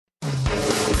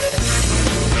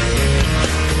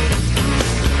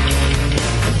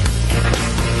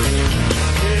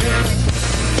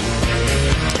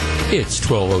It's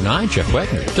 12:09, Jeff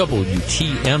Wagner,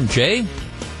 WTMJ.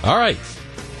 All right,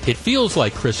 it feels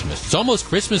like Christmas. It's almost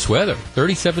Christmas weather.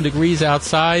 37 degrees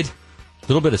outside, a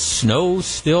little bit of snow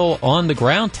still on the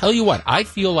ground. Tell you what, I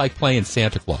feel like playing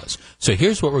Santa Claus. So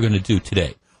here's what we're going to do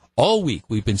today. All week,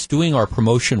 we've been doing our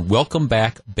promotion, Welcome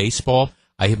Back Baseball.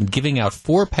 I have been giving out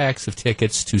 4 packs of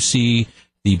tickets to see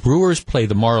the Brewers play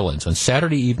the Marlins on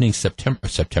Saturday evening,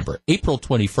 April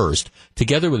 21st,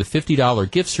 together with a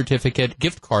 $50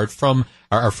 gift card from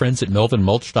our friends at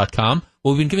melvinmulch.com.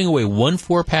 Well, we've been giving away 1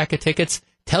 4-pack of tickets.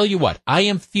 Tell you what, I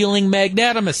am feeling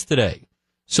magnanimous today.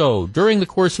 So, during the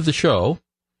course of the show,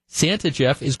 Santa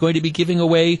Jeff is going to be giving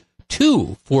away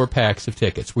 2 4-packs of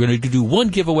tickets. We're going to do 1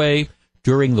 giveaway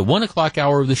during the 1 o'clock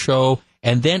hour of the show,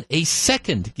 and then a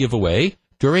second giveaway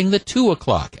during the 2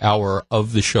 o'clock hour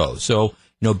of the show. So,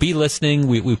 be listening.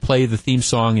 We play the theme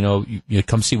song, you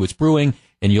come see what's brewing,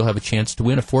 and you'll have a chance to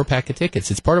win a 4-pack of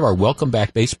tickets. It's part of our Welcome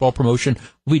Back Baseball promotion.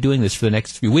 We'll be doing this for the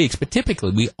next few weeks, but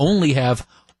typically we only have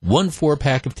 1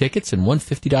 4-pack of tickets and 1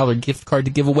 $50 gift card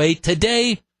to give away.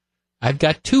 Today, I've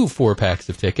got 2 4-packs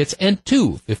of tickets and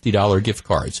 2 $50 gift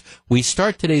cards. We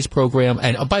start today's program,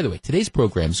 and by the way, today's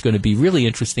program is going to be really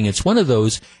interesting. It's one of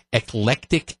those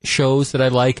eclectic shows that I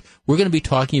like. We're going to be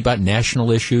talking about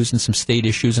national issues and some state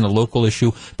issues and a local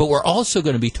issue, but we're also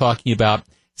going to be talking about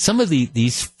some of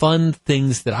these fun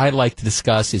things that I like to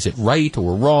discuss. Is it right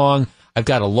or wrong? I've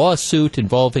got a lawsuit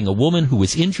involving a woman who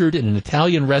was injured in an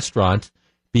Italian restaurant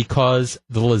because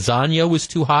the lasagna was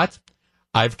too hot.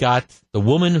 I've got the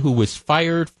woman who was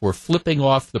fired for flipping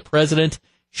off the president.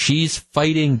 She's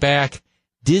fighting back.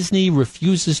 Disney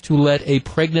refuses to let a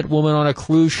pregnant woman on a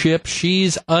cruise ship.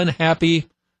 She's unhappy.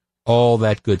 All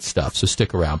that good stuff. So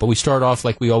stick around. But we start off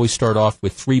like we always start off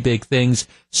with 3 big things.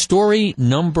 Story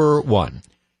number 1.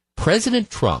 President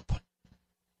Trump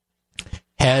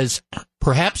has,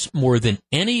 perhaps more than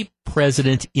any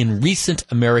president in recent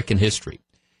American history,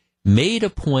 made a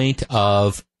point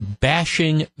of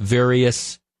bashing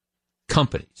various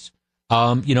companies.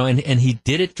 And he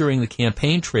did it during the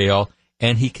campaign trail,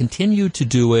 and he continued to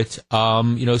do it,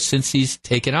 since he's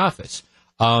taken office.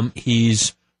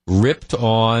 He's ripped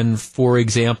on, for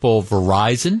example,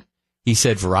 Verizon. He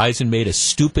said Verizon made a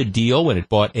stupid deal when it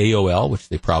bought AOL, which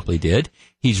they probably did.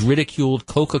 He's ridiculed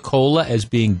Coca-Cola as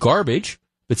being garbage,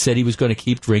 but said he was going to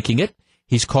keep drinking it.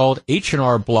 He's called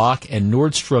H&R Block and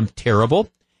Nordstrom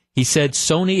terrible. He said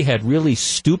Sony had really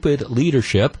stupid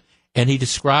leadership, and he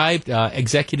described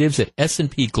executives at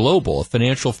S&P Global, a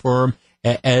financial firm,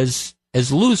 as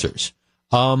losers.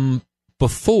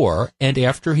 Before and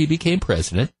after he became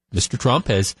president, Mr. Trump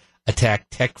has attacked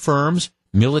tech firms,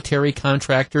 military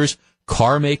contractors,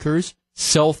 car makers,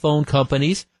 cell phone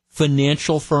companies,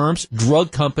 financial firms,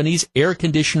 drug companies, air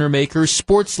conditioner makers,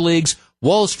 sports leagues,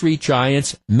 Wall Street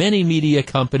giants, many media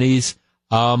companies.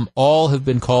 All have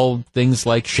been called things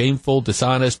like shameful,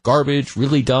 dishonest, garbage,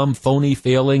 really dumb, phony,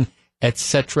 failing,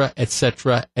 etc.,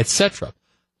 etc., etc.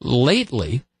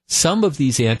 Lately, some of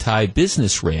these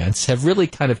anti-business rants have really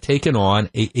kind of taken on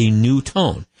a new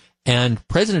tone. And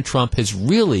President Trump has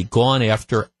really gone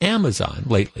after Amazon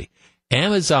lately.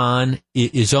 Amazon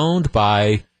is owned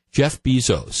by Jeff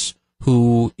Bezos,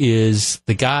 who is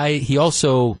the guy, he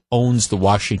also owns the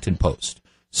Washington Post.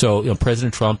 So,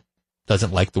 President Trump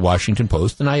doesn't like the Washington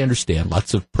Post, and I understand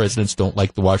lots of presidents don't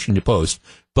like the Washington Post,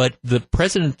 but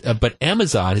but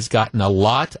Amazon has gotten a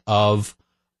lot of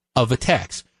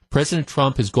attacks. President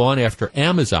Trump has gone after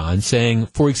Amazon, saying,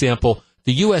 for example,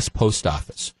 the U.S. Post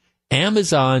Office.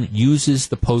 Amazon uses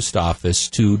the post office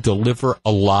to deliver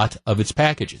a lot of its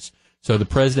packages. So the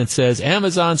president says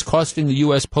Amazon's costing the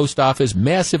U.S. Post Office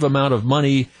massive amount of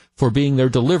money for being their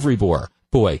delivery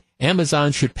boy.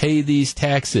 Amazon should pay these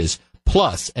taxes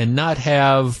plus and not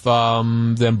have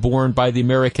them borne by the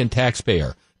American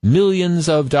taxpayer. Millions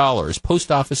of dollars.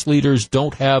 Post office leaders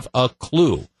don't have a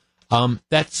clue.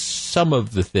 That's some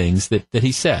of the things that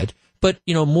he said. But,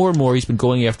 more and more he's been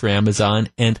going after Amazon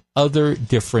and other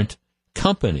different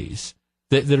companies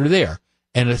that are there.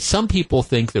 And some people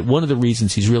think that one of the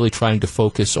reasons he's really trying to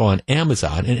focus on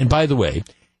Amazon, and by the way,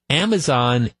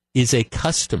 Amazon is a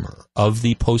customer of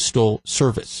the Postal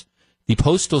Service. The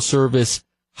Postal Service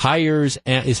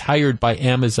is hired by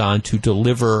Amazon to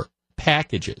deliver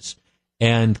packages.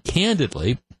 And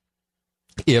candidly,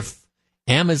 if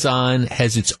Amazon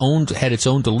had its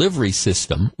own delivery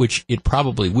system, which it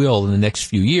probably will in the next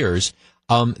few years,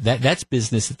 that's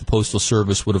business that the Postal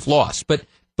Service would have lost. But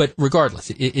regardless,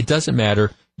 it doesn't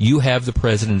matter. You have the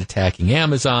president attacking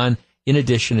Amazon, in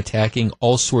addition attacking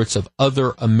all sorts of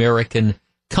other American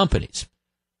companies.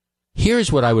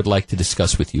 Here's what I would like to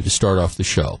discuss with you to start off the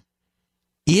show.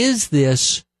 Is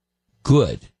this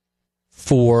good?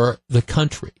 for the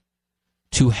country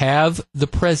to have the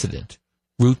president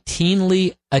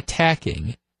routinely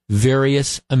attacking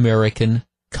various American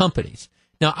companies.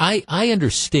 Now, I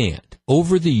understand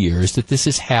over the years that this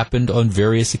has happened on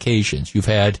various occasions. You've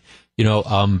had,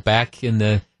 back in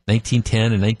the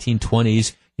 1910 and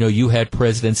 1920s, you had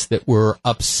presidents that were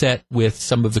upset with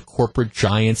some of the corporate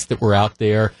giants that were out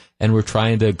there and were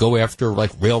trying to go after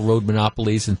like railroad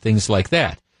monopolies and things like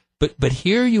that. But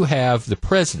here you have the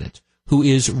president who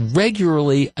is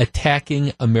regularly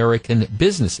attacking American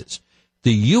businesses.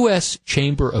 The U.S.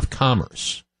 Chamber of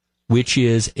Commerce, which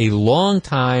is a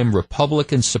longtime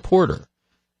Republican supporter,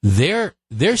 they're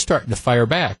starting to fire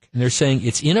back. And they're saying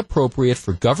it's inappropriate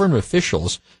for government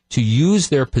officials to use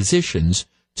their positions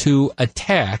to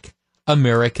attack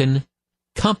American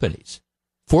companies.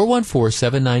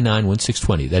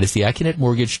 414-799-1620. That is the Acunet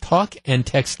Mortgage talk and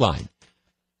text line.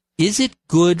 Is it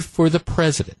good for the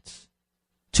president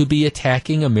to be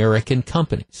attacking American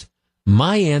companies?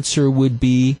 My answer would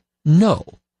be no.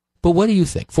 But what do you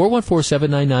think?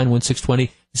 414-799-1620.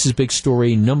 This is big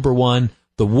story number one,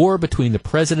 the war between the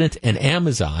president and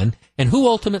Amazon, and who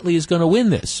ultimately is going to win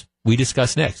this. We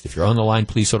discuss next. If you're on the line,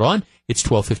 please hold on. It's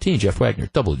 12:15. Jeff Wagner,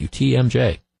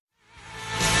 WTMJ.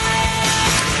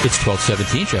 It's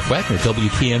 12:17. Jeff Wagner,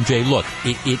 WTMJ. Look,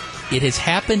 it has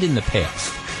happened in the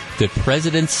past that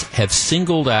presidents have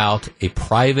singled out a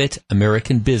private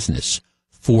American business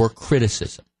for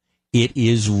criticism. It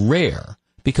is rare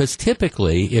because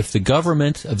typically if the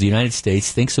government of the United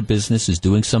States thinks a business is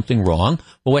doing something wrong,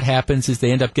 well, what happens is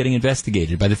they end up getting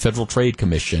investigated by the Federal Trade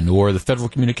Commission or the Federal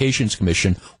Communications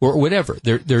Commission or whatever.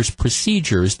 There's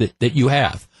procedures that you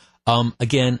have.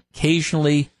 Again,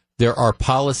 occasionally there are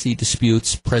policy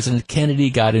disputes. President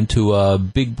Kennedy got into a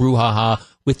big brouhaha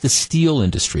with the steel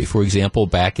industry, for example,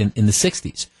 back in the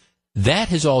 60s. That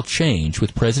has all changed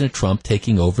with President Trump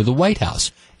taking over the White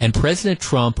House. And President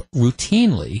Trump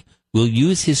routinely will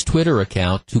use his Twitter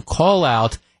account to call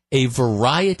out a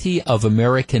variety of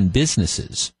American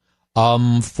businesses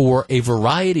for a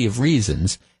variety of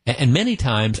reasons. And many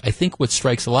times, I think what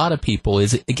strikes a lot of people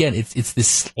is, again, it's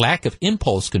this lack of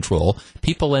impulse control.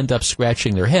 People end up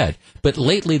scratching their head. But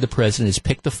lately, the president has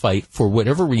picked a fight, for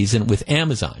whatever reason, with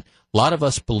Amazon. A lot of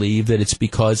us believe that it's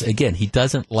because, again, he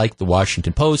doesn't like the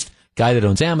Washington Post. Guy that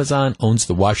owns Amazon owns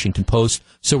the Washington Post.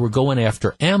 So we're going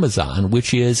after Amazon,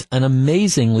 which is an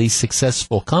amazingly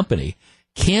successful company.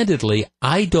 Candidly,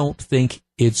 I don't think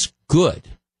it's good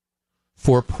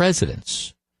for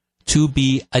presidents to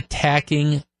be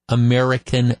attacking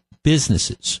American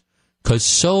businesses because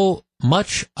so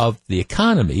much of the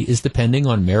economy is depending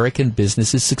on American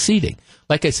businesses succeeding.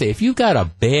 Like I say, if you've got a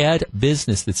bad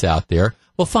business that's out there,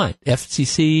 well, fine.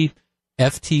 FCC,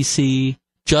 FTC,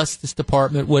 Justice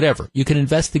Department, whatever. You can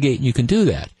investigate and you can do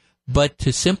that. But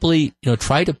to simply,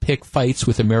 try to pick fights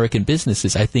with American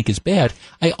businesses, I think is bad.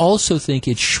 I also think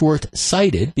it's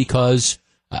short-sighted because,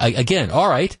 again, all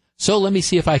right, so let me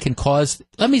see if I can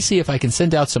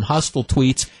send out some hostile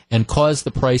tweets and cause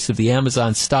the price of the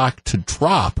Amazon stock to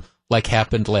drop like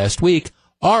happened last week.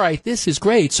 All right, this is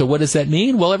great. So what does that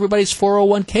mean? Well, everybody's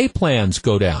 401k plans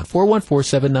go down.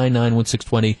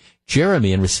 414-799-1620.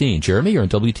 Jeremy and Racine. Jeremy, you're on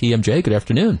WTMJ. Good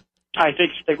afternoon. Hi,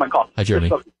 thanks for taking my call. Hi,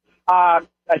 Jeremy. I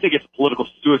think it's political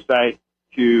suicide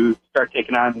to start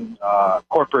taking on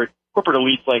corporate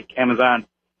elites like Amazon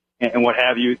and what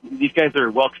have you. These guys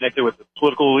are well connected with the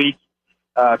political elites.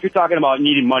 If you're talking about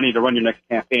needing money to run your next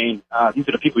campaign, these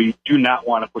are the people you do not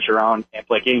want to push around and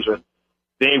play games with.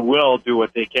 They will do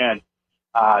what they can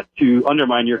to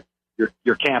undermine your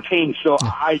campaign. So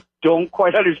I don't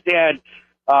quite understand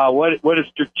what a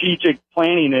strategic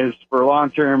planning is for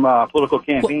long-term political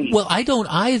campaigns. Well, I don't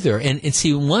either. And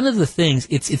see, one of the things,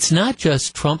 it's not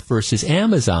just Trump versus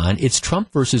Amazon, it's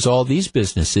Trump versus all these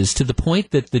businesses, to the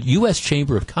point that the U.S.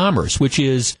 Chamber of Commerce, which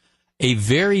is a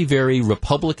very, very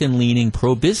Republican-leaning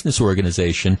pro-business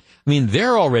organization, I mean,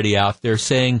 they're already out there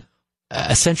saying,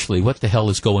 essentially, what the hell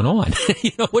is going on?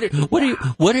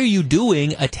 What are you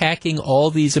doing attacking all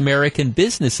these American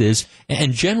businesses?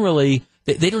 And generally,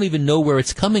 they don't even know where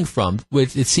it's coming from.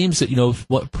 It seems that,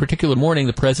 what particular morning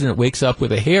the president wakes up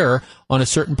with a hair on a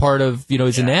certain part of,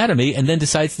 his anatomy and then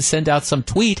decides to send out some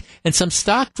tweet and some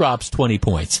stock drops 20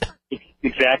 points.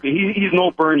 Exactly. He's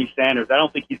no Bernie Sanders. I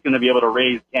don't think he's going to be able to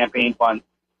raise campaign funds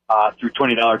through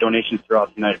 $20 donations throughout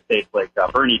the United States like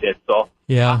Bernie did. So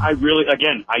yeah, I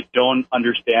don't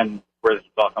understand where this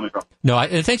is all coming from. No,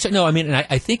 I think so. No, I mean, and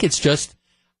I think it's just,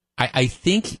 I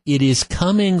think it is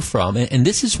coming from, and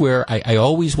this is where I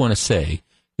always want to say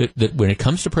that when it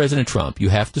comes to President Trump, you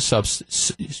have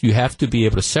to be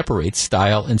able to separate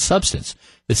style and substance.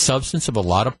 The substance of a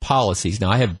lot of policies. Now,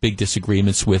 I have big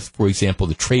disagreements with, for example,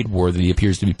 the trade war that he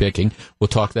appears to be picking. We'll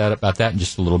talk about that in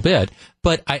just a little bit.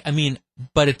 But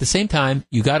but at the same time,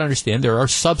 you got to understand there are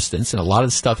substance, and a lot of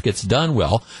the stuff gets done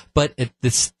well. But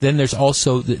then there's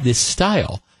also this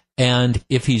style. And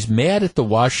if he's mad at the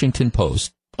Washington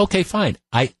Post, okay, fine,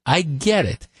 I get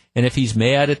it. And if he's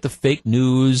mad at the fake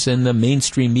news and the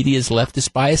mainstream media's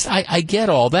leftist bias, I get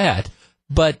all that.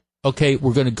 But, okay,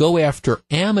 we're going to go after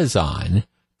Amazon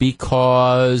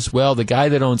because, well, the guy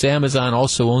that owns Amazon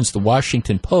also owns the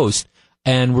Washington Post.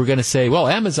 And we're going to say, well,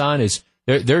 Amazon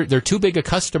they're too big a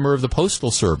customer of the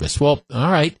Postal Service. Well,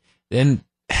 all right. Then,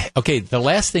 okay, the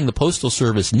last thing the Postal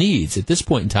Service needs at this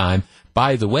point in time,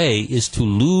 by the way, is to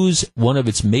lose one of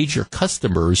its major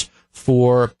customers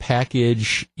for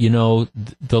package,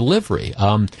 delivery.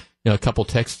 A couple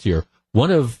texts here.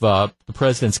 One of the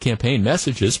president's campaign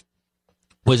messages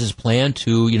was his plan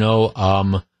to,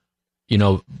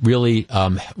 really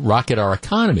rocket our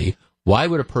economy. Why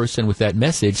would a person with that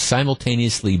message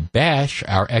simultaneously bash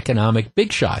our economic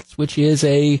big shots, which is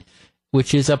a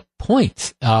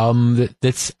point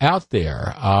that's out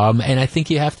there, and I think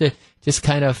you have to just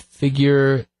kind of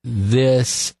figure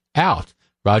this out.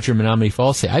 Roger Menominee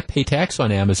Falls say, I pay tax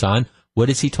on Amazon. What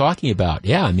is he talking about?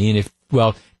 Yeah, I mean,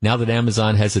 now that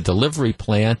Amazon has a delivery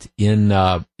plant in,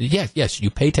 yes, you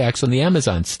pay tax on the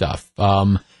Amazon stuff,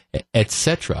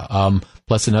 etc.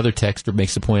 Plus another texter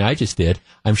makes the point I just did.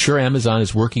 I'm sure Amazon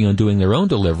is working on doing their own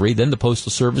delivery. Then the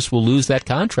Postal Service will lose that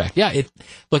contract. Yeah,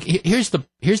 look, here's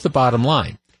the bottom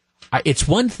line. It's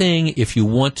one thing if you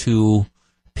want to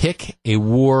pick a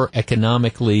war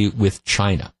economically with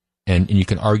China. And you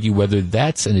can argue whether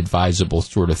that's an advisable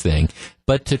sort of thing.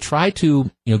 But to try to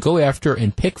go after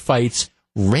and pick fights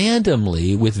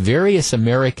randomly with various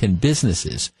American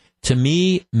businesses, to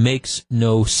me, makes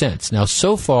no sense. Now,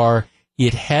 so far,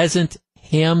 it hasn't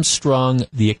hamstrung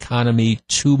the economy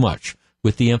too much,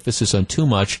 with the emphasis on too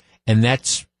much, and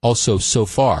that's also so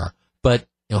far. But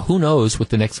who knows what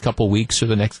the next couple weeks or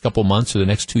the next couple months or the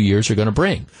next 2 years are going to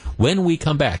bring. When we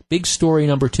come back, big story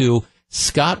number 2,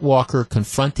 Scott Walker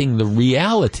confronting the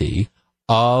reality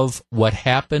of what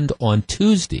happened on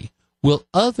Tuesday. Will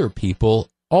other people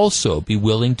also be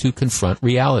willing to confront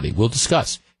reality? We'll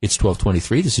discuss. It's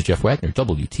 12:23. This is Jeff Wagner,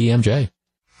 WTMJ.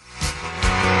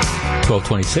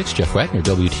 12:26, Jeff Wagner,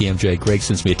 WTMJ. Greg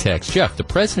sends me a text. Jeff, the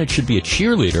president should be a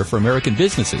cheerleader for American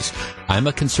businesses. I'm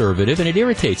a conservative, and it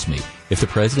irritates me. If the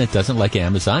president doesn't like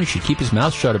Amazon, he should keep his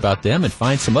mouth shut about them and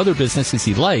find some other businesses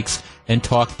he likes and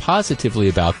talk positively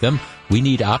about them. We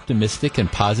need optimistic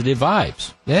and positive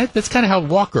vibes. That's kind of how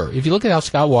Walker, if you look at how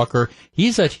Scott Walker,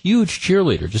 he's a huge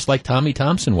cheerleader, just like Tommy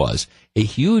Thompson was, a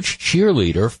huge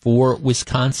cheerleader for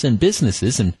Wisconsin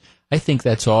businesses, and I think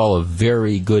that's all a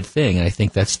very good thing, and I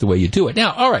think that's the way you do it.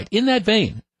 Now, all right, in that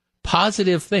vein,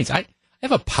 positive things. I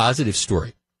have a positive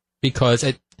story because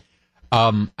I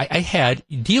had,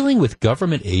 dealing with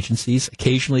government agencies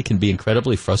occasionally can be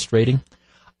incredibly frustrating.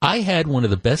 I had one of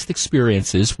the best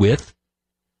experiences with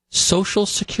Social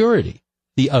Security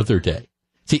the other day.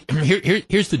 See,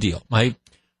 here's the deal. I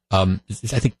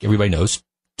think everybody knows,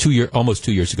 almost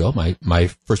 2 years ago, my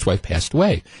first wife passed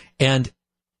away. And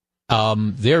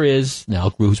there is,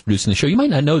 now who's producing the show, you might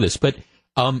not know this, but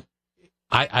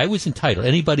I was entitled,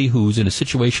 anybody who's in a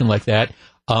situation like that,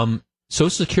 Social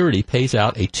Security pays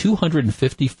out a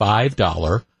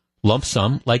 $255 lump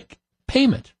sum, like,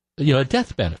 payment, a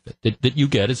death benefit that you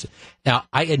get. Now,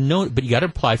 I had known, but you got to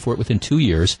apply for it within 2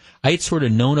 years. I had sort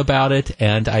of known about it,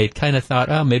 and I had kind of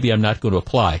thought, maybe I'm not going to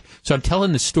apply. So I'm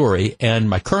telling the story, and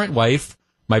my current wife,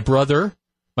 my brother,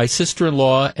 my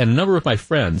sister-in-law, and a number of my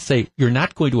friends say, you're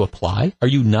not going to apply? Are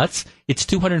you nuts? It's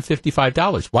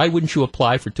 $255. Why wouldn't you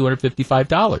apply for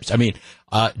 $255? I mean,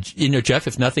 Jeff,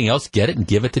 if nothing else, get it and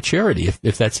give it to charity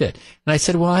if that's it. And I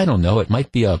said, well, I don't know. It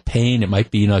might be a pain. It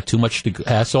might be too much to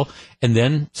hassle. And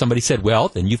then somebody said, well,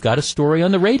 then you've got a story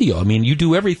on the radio. I mean, you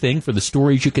do everything for the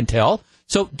stories you can tell,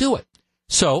 so do it.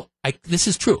 So this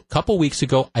is true. A couple weeks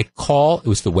ago, it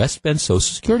was the West Bend Social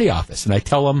Security office, and I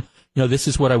tell them, this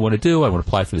is what I want to do. I want to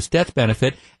apply for this death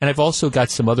benefit. And I've also got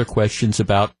some other questions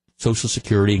about Social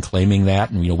Security and claiming that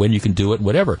and, when you can do it and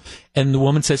whatever. And the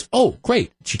woman says, oh,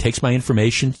 great. She takes my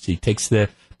information. She takes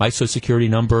my Social Security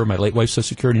number, my late wife's Social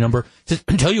Security number. Says,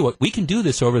 tell you what, we can do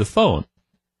this over the phone.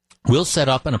 We'll set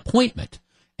up an appointment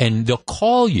and they'll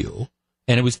call you.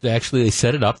 And they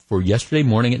set it up for yesterday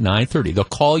morning at 9:30. They'll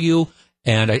call you.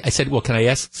 And I said, well, can I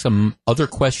ask some other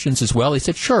questions as well? They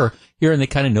said, sure. Here. And they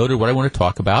kind of noted what I want to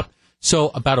talk about. So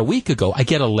about a week ago, I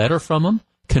get a letter from them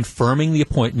confirming the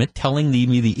appointment, telling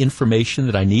me the information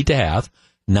that I need to have.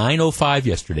 9:05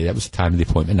 yesterday, that was the time of the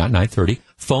appointment, not 9:30.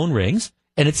 Phone rings,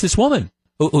 and it's this woman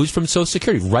who's from Social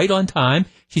Security, right on time.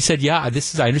 She said, I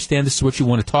understand this is what you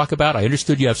want to talk about. I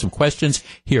understood you have some questions.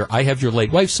 Here, I have your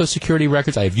late wife's Social Security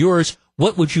records. I have yours.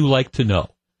 What would you like to know?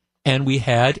 And we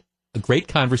had a great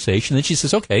conversation. Then she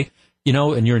says, okay,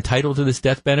 and you're entitled to this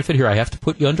death benefit. Here, I have to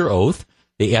put you under oath.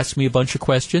 They asked me a bunch of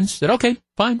questions. Said, okay,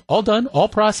 fine, all done, all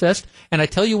processed. And I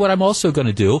tell you what I'm also going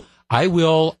to do.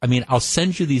 I'll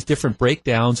send you these different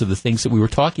breakdowns of the things that we were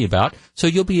talking about, so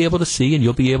you'll be able to see and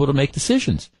you'll be able to make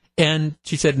decisions. And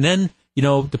she said, and then,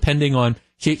 depending on,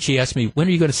 she asked me, when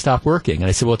are you going to stop working? And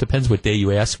I said, well, it depends what day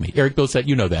you ask me. Eric Bill said,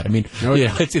 you know that.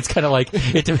 It's kind of like,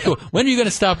 when are you going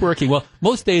to stop working? Well,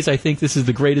 most days I think this is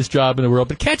the greatest job in the world,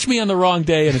 but catch me on the wrong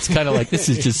day, and it's kind of like, this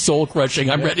is just soul crushing.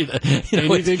 I'm ready to,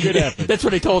 anything could happen. That's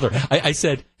what I told her. I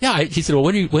said, she said, well,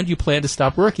 when do you plan to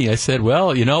stop working? I said,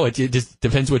 well, it just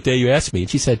depends what day you ask me. And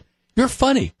she said, you're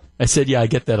funny. I said, yeah, I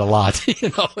get that a lot.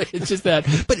 It's just that.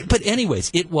 But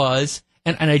anyways, it was.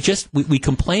 And we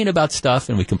complain about stuff,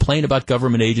 and we complain about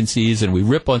government agencies, and we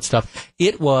rip on stuff.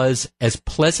 It was as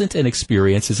pleasant an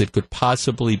experience as it could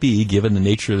possibly be, given the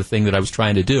nature of the thing that I was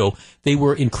trying to do. They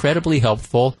were incredibly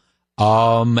helpful,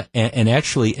 and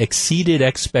actually exceeded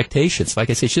expectations. Like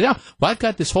I said, she said, I've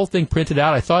got this whole thing printed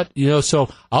out. I thought, so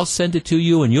I'll send it to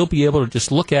you, and you'll be able to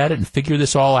just look at it and figure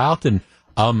this all out. And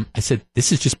I said, this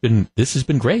has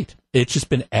been great. It's just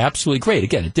been absolutely great.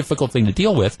 Again, a difficult thing to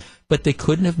deal with, but they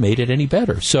couldn't have made it any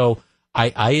better. So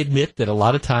I admit that a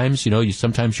lot of times,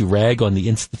 sometimes you rag on the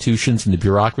institutions and the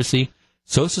bureaucracy.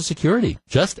 Social Security,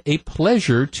 just a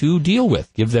pleasure to deal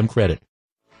with. Give them credit.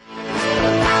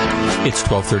 It's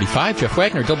 12:35. Jeff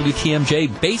Wagner,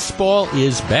 WTMJ. Baseball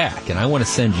is back, and I want to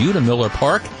send you to Miller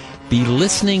Park. Be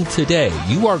listening today.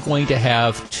 You are going to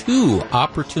have two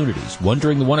opportunities, one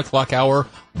during the 1 o'clock hour,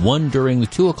 one during the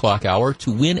 2 o'clock hour, to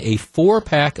win a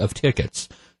 4-pack of tickets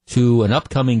to an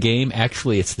upcoming game.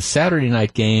 Actually, it's the Saturday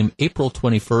night game, April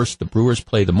 21st. The Brewers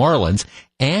play the Marlins,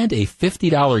 and a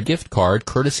 $50 gift card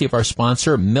courtesy of our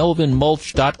sponsor,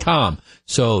 MelvinMulch.com.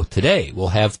 So today we'll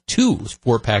have 2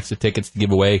 4-packs of tickets to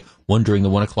give away, one during the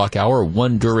 1 o'clock hour,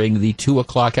 one during the 2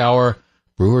 o'clock hour.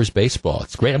 Brewers baseball.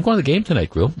 It's great. I'm going to the game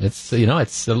tonight, Gru. It's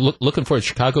looking for the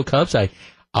Chicago Cubs.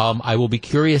 I will be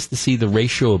curious to see the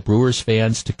ratio of Brewers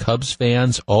fans to Cubs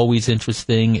fans. Always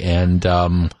interesting, and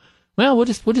we'll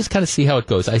just kind of see how it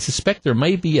goes. I suspect there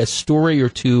may be a story or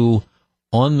two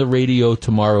on the radio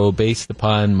tomorrow based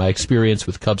upon my experience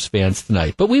with Cubs fans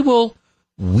tonight. But we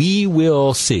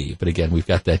will see. But again, we've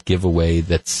got that giveaway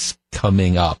that's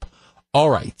coming up.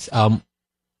 All right.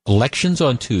 Elections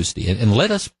on Tuesday, and let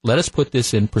us put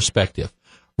this in perspective.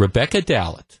 Rebecca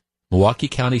Dallett, Milwaukee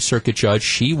County Circuit Judge,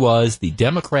 she was the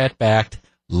Democrat-backed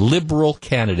liberal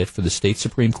candidate for the state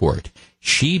Supreme Court.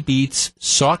 She beats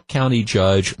Sauk County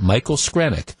Judge Michael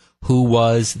Skrenick, who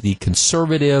was the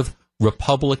conservative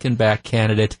Republican-backed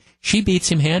candidate. She beats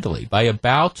him handily by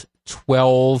about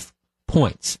 12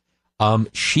 points.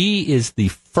 She is the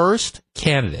first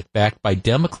candidate backed by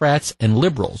Democrats and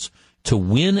liberals to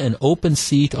win an open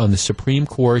seat on the Supreme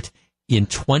Court in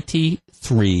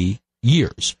 23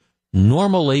 years.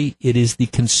 Normally, it is the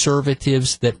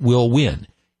conservatives that will win.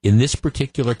 In this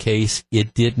particular case,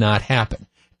 it did not happen.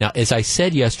 Now, as I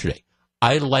said yesterday,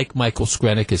 I like Michael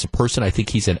Skrenick as a person. I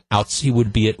think he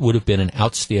would have been an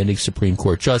outstanding Supreme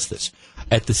Court justice.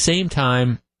 At the same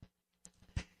time,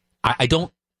 I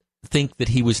don't think that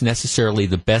he was necessarily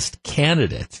the best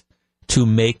candidate to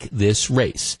make this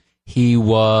race. He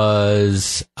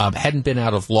was hadn't been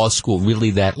out of law school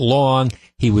really that long.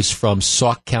 He was from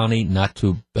Sauk County, not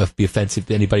to be offensive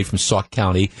to anybody from Sauk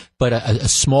County, but a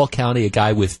small county, a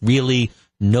guy with really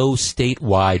no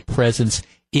statewide presence.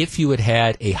 If you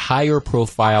had a higher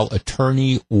profile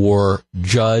attorney or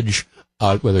judge,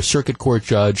 whether circuit court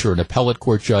judge or an appellate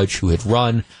court judge who had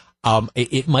run,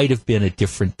 it might have been a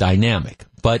different dynamic.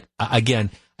 But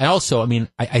again, I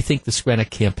think the Skrenick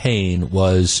campaign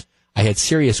was... I had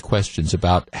serious questions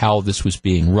about how this was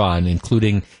being run,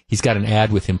 including he's got an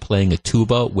ad with him playing a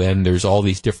tuba when there's all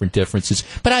these different differences.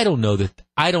 But I don't know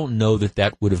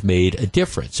that would have made a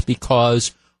difference,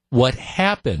 because what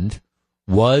happened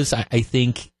was, I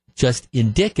think, just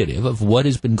indicative of what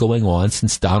has been going on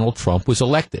since Donald Trump was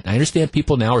elected. I understand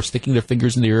people now are sticking their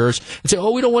fingers in their ears and say,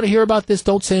 we don't want to hear about this.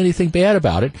 Don't say anything bad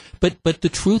about it. But the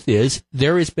truth is,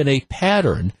 there has been a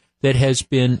pattern that has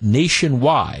been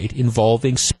nationwide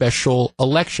involving special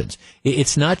elections.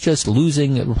 It's not just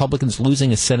Republicans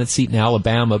losing a Senate seat in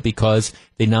Alabama because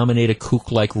they nominate a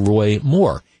kook like Roy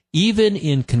Moore. Even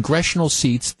in congressional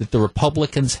seats that the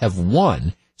Republicans have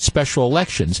won special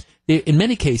elections. In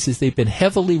many cases, they've been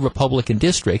heavily Republican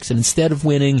districts, and instead of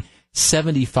winning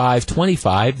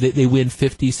 75-25, they win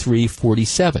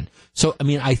 53-47. So, I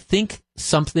mean, I think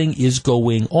something is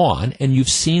going on, and you've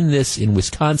seen this in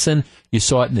Wisconsin. You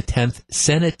saw it in the 10th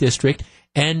Senate District,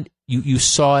 and you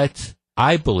saw it,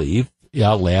 I believe,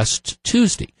 last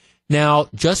Tuesday. Now,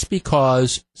 just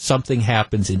because something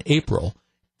happens in April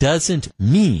doesn't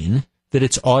mean that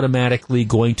it's automatically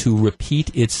going to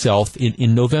repeat itself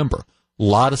in November. A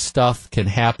lot of stuff can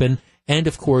happen. And,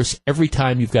 of course, every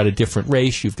time you've got a different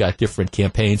race, you've got different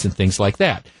campaigns and things like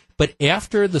that. But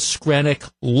after the Skrenik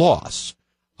loss,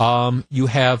 you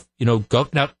have,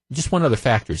 now, just one other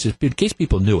factor, in case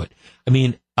people knew it. I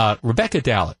mean, Rebecca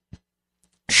Dallett,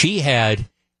 she had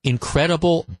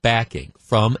incredible backing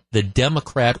from the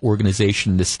Democrat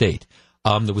organization in the state.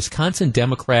 The Wisconsin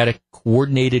Democratic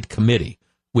Coordinated Committee,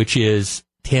 which is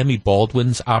Tammy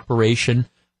Baldwin's operation,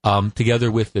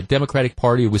 together with the Democratic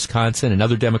Party of Wisconsin and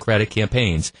other Democratic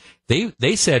campaigns,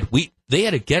 they said they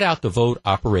had a get out the vote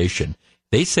operation.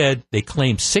 They said they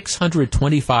claimed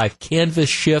 625 canvass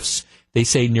shifts. They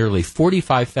say nearly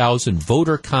 45,000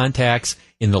 voter contacts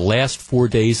in the last 4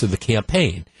 days of the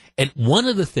campaign. And one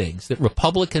of the things that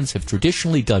Republicans have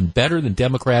traditionally done better than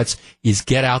Democrats is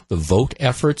get out the vote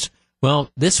efforts.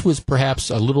 Well, this was perhaps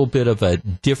a little bit of a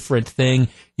different thing.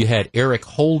 You had Eric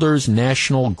Holder's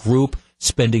national group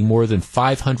spending more than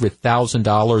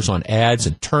 $500,000 on ads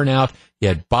and turnout. You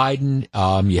had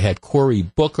Biden, you had Cory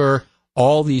Booker,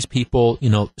 all these people,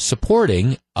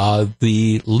 supporting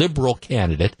the liberal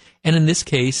candidate. And in this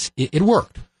case, it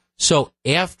worked. So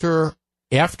after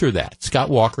that, Scott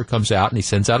Walker comes out and he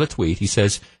sends out a tweet. He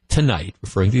says, tonight,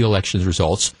 referring to the elections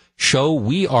results, show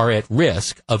we are at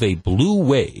risk of a blue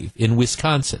wave in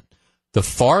Wisconsin. The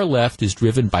far left is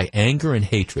driven by anger and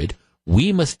hatred.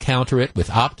 We must counter it with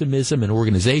optimism and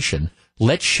organization.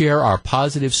 Let's share our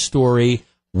positive story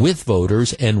with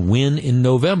voters and win in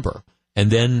November.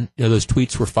 And then those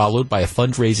tweets were followed by a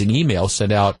fundraising email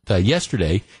sent out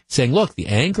yesterday saying, look, the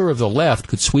anger of the left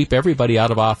could sweep everybody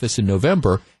out of office in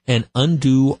November and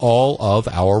undo all of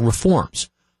our reforms.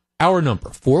 Our number,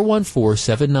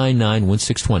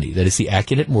 414-799-1620. That is the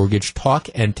Accunet Mortgage talk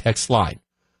and text line.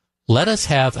 Let us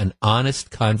have an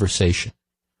honest conversation.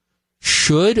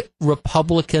 Should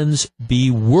Republicans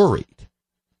be worried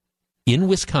in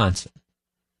Wisconsin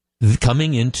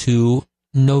coming into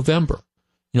November?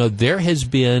 There has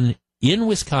been, in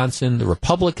Wisconsin, the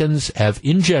Republicans have,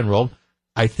 in general,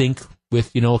 I think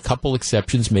with, a couple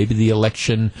exceptions, maybe the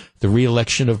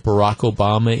re-election of Barack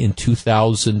Obama in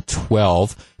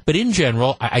 2012. But in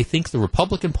general, I think the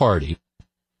Republican Party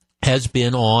has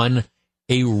been on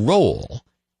a roll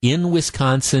in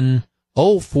Wisconsin,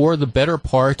 for the better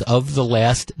part of the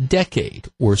last decade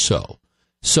or so.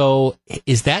 So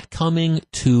is that coming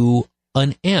to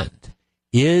an end?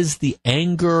 Is the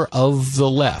anger of the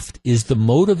left, is the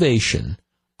motivation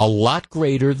a lot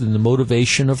greater than the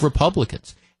motivation of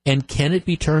Republicans? And can it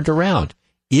be turned around?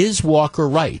 Is Walker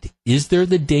right? Is there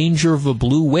the danger of a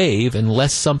blue wave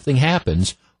unless something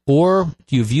happens? Or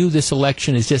do you view this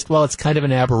election as just, it's kind of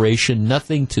an aberration,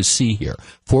 nothing to see here?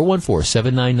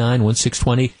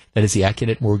 414-799-1620. That is the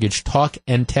Accunet Mortgage talk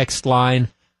and text line.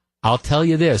 I'll tell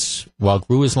you this, while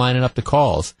Gru is lining up the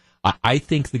calls, I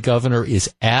think the governor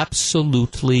is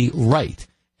absolutely right.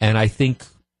 And I think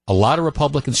a lot of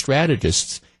Republican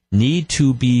strategists need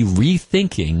to be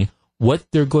rethinking what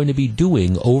they're going to be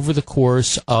doing over the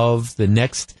course of the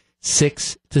next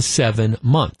 6 to 7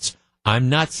 months. I'm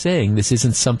not saying this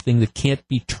isn't something that can't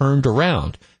be turned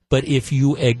around, but if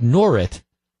you ignore it,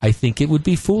 I think it would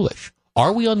be foolish.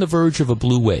 Are we on the verge of a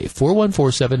blue wave?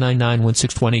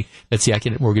 414-799-1620. That's the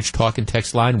Accunet Mortgage talk and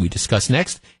text line. We discuss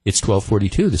next. It's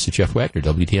 1242. This is Jeff Wagner,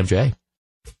 WTMJ.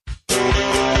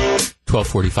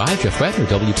 1245, Jeff Wagner,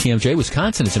 WTMJ.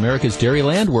 Wisconsin is America's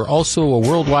dairyland. We're also a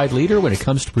worldwide leader when it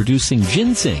comes to producing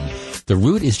ginseng. The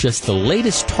root is just the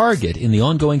latest target in the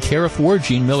ongoing tariff war.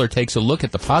 Gene Miller takes a look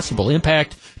at the possible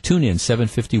impact. Tune in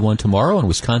 7:51 tomorrow on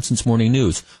Wisconsin's Morning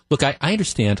News. Look, I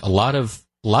understand a lot of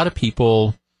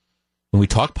people, when we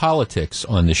talk politics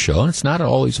on this show, and it's not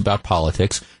always about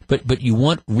politics, but you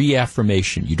want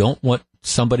reaffirmation. You don't want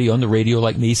somebody on the radio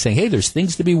like me saying, hey, there's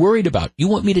things to be worried about. You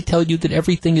want me to tell you that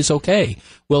everything is okay.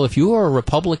 Well, if you are a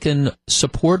Republican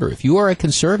supporter, if you are a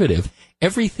conservative,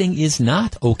 everything is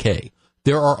not okay.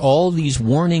 There are all these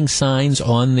warning signs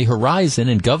on the horizon,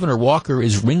 and Governor Walker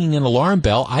is ringing an alarm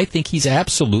bell. I think he's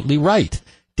absolutely right.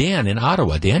 Dan in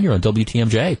Ottawa. Dan, you're on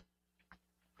WTMJ.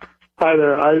 Hi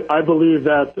there. I believe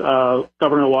that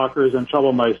Governor Walker is in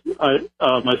trouble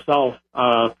myself.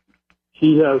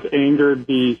 He has angered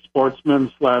the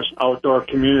sportsman/outdoor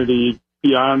community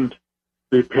beyond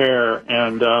repair.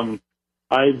 And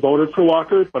I voted for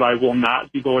Walker, but I will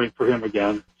not be voting for him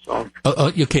again. So.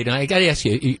 Okay, now I got to ask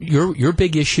you, your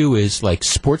big issue is like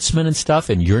sportsmen and stuff,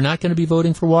 and you're not going to be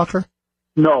voting for Walker?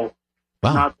 No,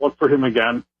 wow. Not vote for him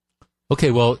again. Okay,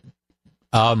 well,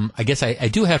 I guess I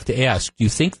do have to ask, do you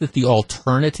think that the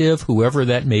alternative, whoever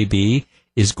that may be,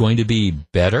 is going to be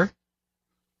better?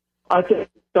 I think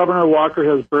Governor Walker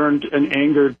has burned and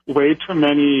angered way too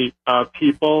many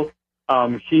people.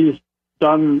 He's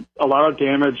done a lot of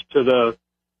damage to the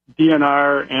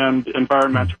DNR and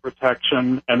environmental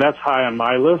protection, and that's high on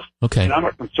my list. Okay. And I'm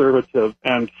a conservative,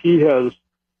 and he has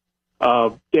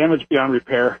damage beyond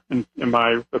repair, in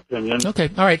my opinion. Okay,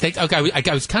 all right.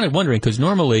 I was kind of wondering, because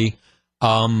normally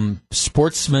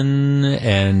sportsmen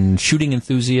and shooting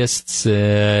enthusiasts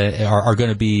are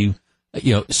going to be,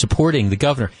 supporting the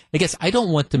governor. I guess I don't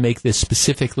want to make this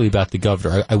specifically about the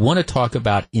governor. I want to talk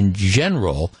about, in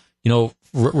general,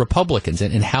 Republicans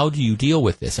and how do you deal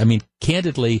with this? I mean,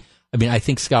 candidly, I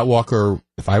think Scott Walker,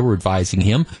 if I were advising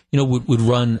him, would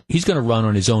run. He's going to run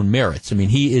on his own merits. I mean,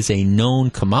 he is a known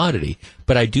commodity.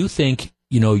 But I do think,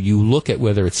 you look at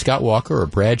whether it's Scott Walker or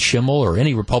Brad Schimmel or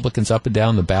any Republicans up and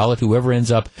down the ballot, whoever ends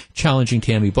up challenging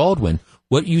Tammy Baldwin,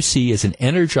 what you see is an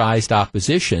energized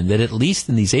opposition that, at least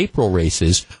in these April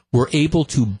races, were able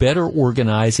to better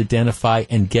organize, identify,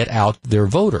 and get out their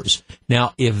voters.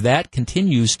 Now, if that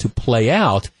continues to play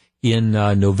out in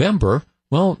November,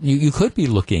 well, you could be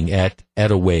looking at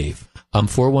a wave.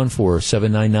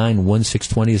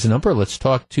 414-799-1620 is the number. Let's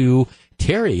talk to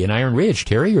Terry in Iron Ridge.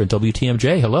 Terry, you're at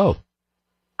WTMJ. Hello.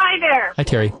 Hi there. Hi,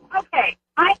 Terry. Okay.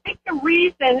 I think the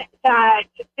reason that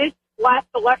this last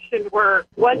election were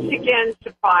once again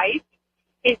surprised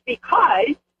is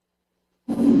because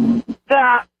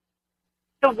the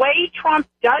way Trump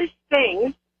does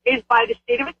things is by the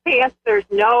seat of his pants. There's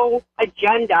no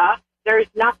agenda. There's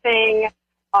nothing.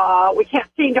 We can't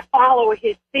seem to follow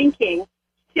his thinking.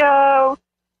 So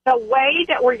the way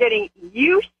that we're getting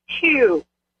used to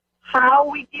how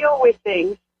we deal with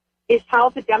things is how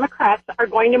the Democrats are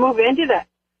going to move into this,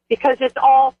 because it's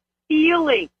all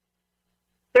feeling.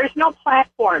 There's no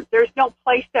platform. There's no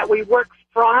place that we work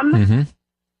from. Mm-hmm.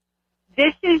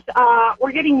 This is,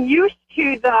 we're getting used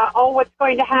to the, what's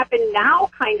going to happen now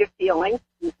kind of feeling.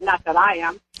 Not that I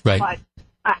am, right. But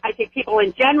I think people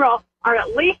in general are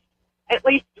at least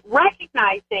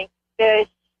recognizing this,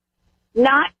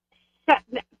 not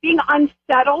being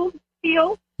unsettled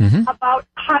feel about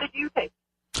how to do things.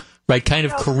 Right, kind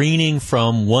of careening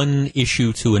from one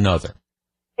issue to another.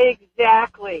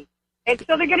 Exactly. And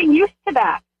so they're getting used to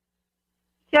that.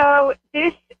 So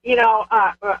this,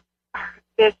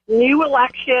 this new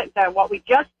election, what we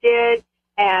just did,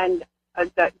 and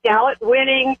the ballot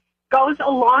winning goes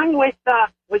along with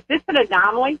was this an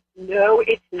anomaly? No,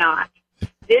 it's not.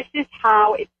 This is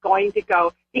how it's going to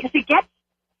go, because it gets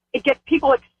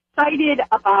people excited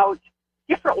about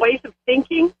different ways of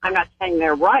thinking. I'm not saying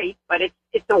they're right, but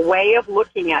it's a way of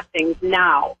looking at things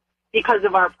now because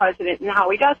of our president and how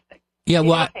he does things. Yeah,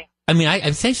 well,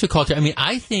 thanks for calling.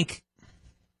 I think,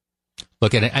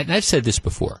 look, and I've said this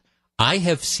before, I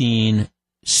have seen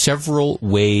several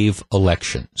wave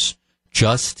elections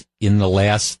just in the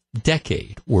last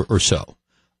decade or so.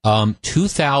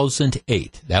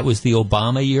 2008, that was the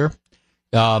Obama year.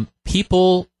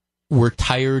 People were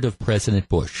tired of President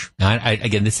Bush. Now,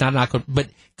 again, it's not, but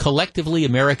collectively,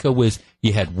 America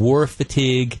you had war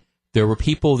fatigue. There were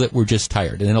people that were just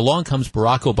tired. And then along comes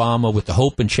Barack Obama with the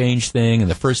hope and change thing and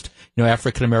the first,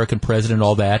 African-American president,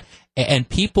 all that. And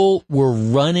people were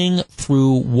running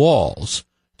through walls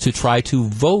to try to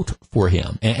vote for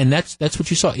him. And that's what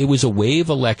you saw. It was a wave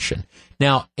election.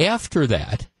 Now, after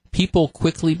that, people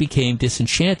quickly became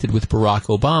disenchanted with Barack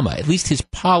Obama, at least his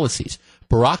policies.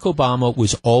 Barack Obama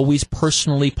was always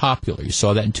personally popular. You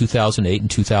saw that in 2008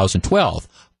 and 2012.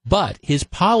 But his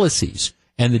policies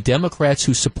and the Democrats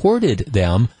who supported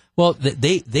them, well,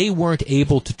 they weren't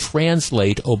able to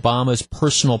translate Obama's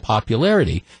personal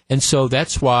popularity. And so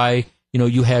that's why,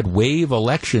 you had wave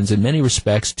elections in many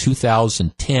respects.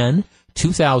 2010,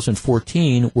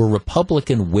 2014 were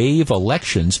Republican wave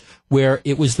elections where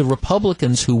it was the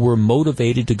Republicans who were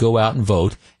motivated to go out and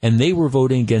vote, and they were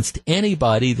voting against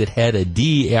anybody that had a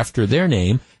D after their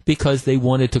name because they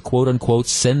wanted to, quote unquote,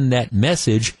 send that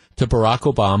message to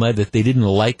Barack Obama that they didn't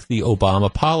like the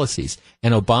Obama policies.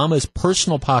 And Obama's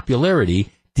personal popularity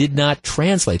did not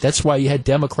translate. That's why you had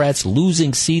Democrats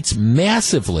losing seats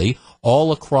massively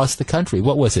all across the country.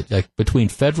 What was it? Like between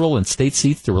federal and state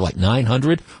seats, there were like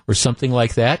 900 or something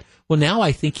like that. Well, now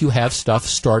I think you have stuff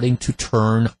starting to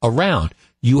turn around.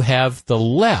 You have the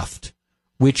left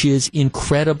which is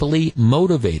incredibly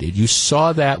motivated. You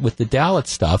saw that with the Dalit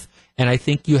stuff, and I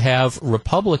think you have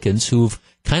Republicans who've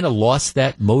kind of lost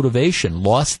that motivation,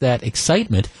 lost that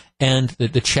excitement, and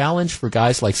the challenge for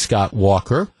guys like Scott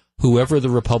Walker, whoever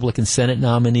the Republican Senate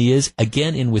nominee is,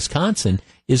 again in Wisconsin,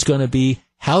 is going to be,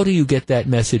 how do you get that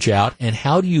message out, and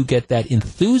how do you get that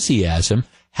enthusiasm?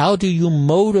 How do you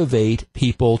motivate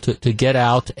people to get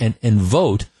out and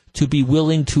vote, to be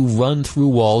willing to run through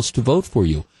walls to vote for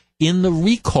you? In the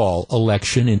recall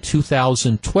election in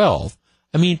 2012,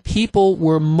 I mean, people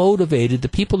were motivated. The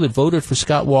people that voted for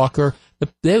Scott Walker,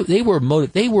 they were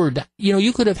motivated. They were,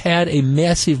 you could have had a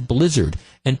massive blizzard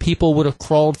and people would have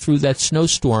crawled through that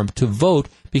snowstorm to vote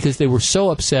because they were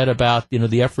so upset about,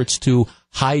 the efforts to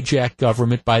hijack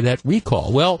government by that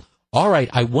recall. Well, all right,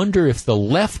 I wonder if the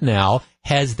left now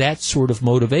has that sort of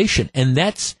motivation. And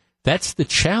that's the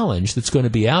challenge that's going to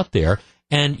be out there.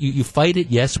 And you fight it,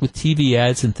 yes, with TV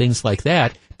ads and things like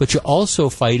that, but you also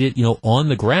fight it, on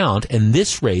the ground. And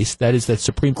this race, that is that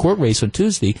Supreme Court race on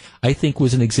Tuesday, I think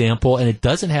was an example, and it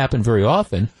doesn't happen very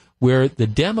often, where the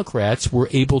Democrats were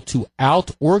able to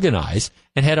out-organize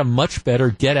and had a much better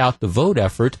get-out-the-vote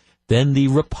effort than the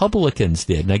Republicans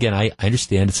did. And again, I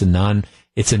understand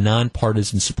it's a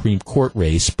nonpartisan Supreme Court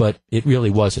race, but it really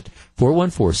wasn't.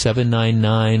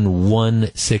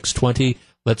 414-799-1620.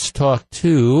 Let's talk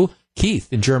to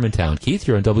Keith in Germantown. Keith,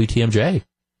 you're on WTMJ.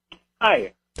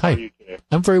 Hi. Hi. How are you today?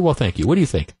 I'm very well, thank you. What do you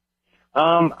think?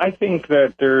 I think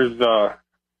that there's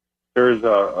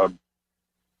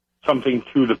something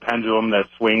to the pendulum that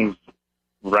swings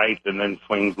right and then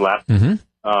swings left.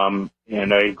 Mm-hmm.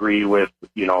 And I agree with,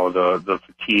 the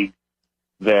fatigue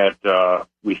that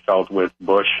we felt with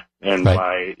Bush and right.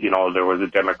 why, there was a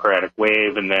Democratic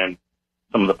wave and then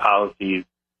some of the policies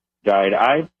died.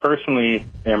 I personally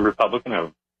am Republican.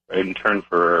 I've interned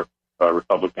for a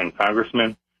Republican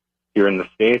congressman here in the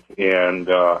state, and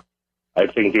I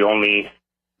think the only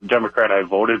Democrat I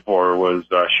voted for was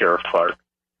Sheriff Clark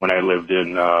when I lived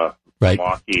in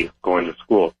Milwaukee going to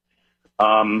school.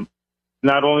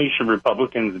 Not only should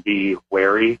Republicans be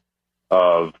wary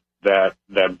of that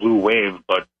blue wave,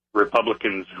 but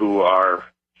Republicans who are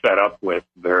fed up with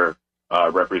their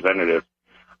representatives.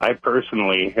 I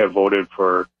personally have voted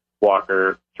for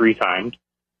Walker 3 times.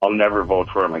 I'll never vote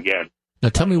for him again. Now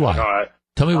tell me why.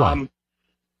 Tell me why.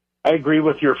 I agree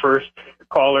with your first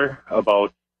caller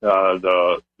about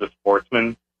the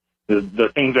sportsman, the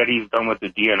things that he's done with the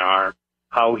DNR,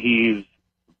 how he's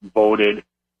voted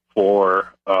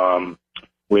for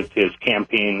with his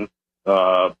campaign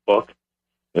book,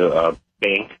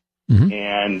 bank, mm-hmm.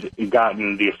 and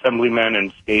gotten the assemblymen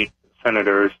and state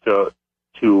senators to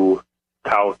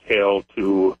kowtow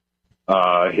to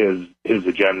his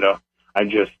agenda.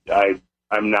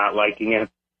 I'm not liking it.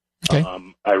 Okay.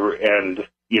 On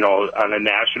a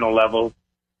national level,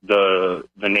 the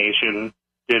nation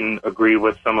didn't agree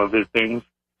with some of his things.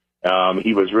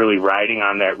 He was really riding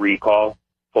on that recall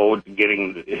vote,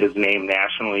 getting his name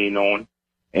nationally known,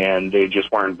 and they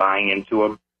just weren't buying into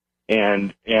him.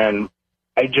 And I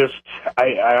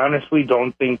honestly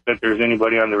don't think that there's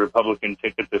anybody on the Republican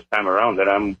ticket this time around that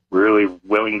I'm really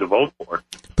willing to vote for.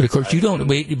 But of course, you don't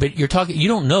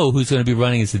know who's going to be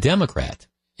running as the Democrat.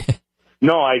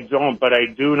 No, I don't, but I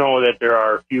do know that there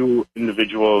are a few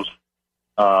individuals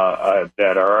that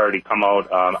are already come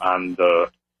out on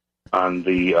the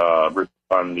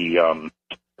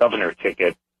governor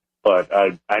ticket. But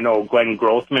I know Glenn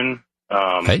Grothman,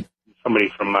 somebody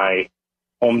from my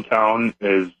hometown,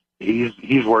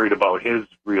 he's worried about his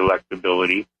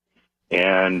reelectability.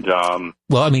 And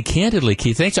well, I mean, candidly,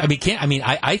 Keith, thanks. I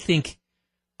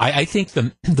think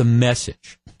the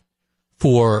message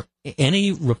for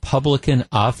any Republican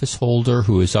office holder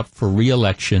who is up for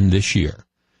re-election this year,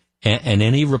 and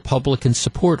any Republican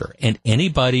supporter, and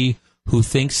anybody who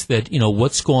thinks that,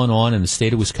 what's going on in the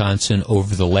state of Wisconsin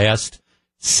over the last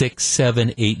 6,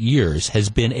 7, 8 years has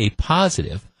been a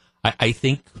positive, I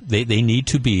think they need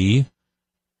to be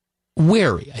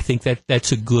wary. I think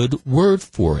that's a good word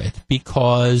for it,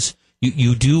 because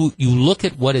you look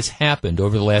at what has happened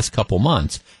over the last couple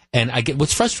months. And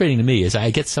what's frustrating to me is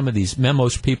I get some of these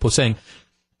memos from people saying,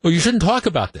 well, you shouldn't talk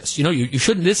about this. You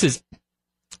shouldn't, this is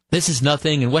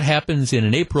nothing. And what happens in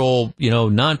an April,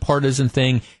 nonpartisan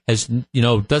thing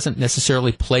doesn't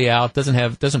necessarily play out,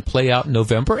 doesn't play out in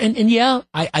November. And yeah,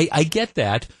 I get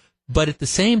that. But at the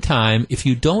same time, if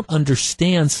you don't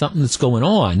understand something that's going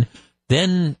on,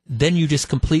 then you just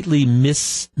completely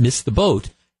miss the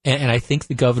boat. And I think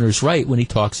the governor's right when he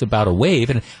talks about a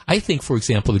wave. And I think, for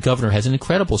example, the governor has an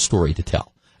incredible story to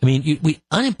tell. I mean,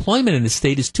 unemployment in the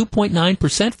state is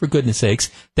 2.9%, for goodness sakes.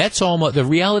 That's almost, the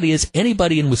reality is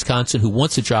anybody in Wisconsin who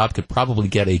wants a job could probably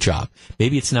get a job.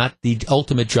 Maybe it's not the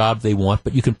ultimate job they want,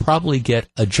 but you can probably get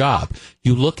a job.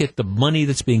 You look at the money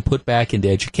that's being put back into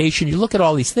education, you look at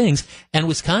all these things, and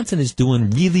Wisconsin is doing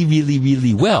really, really,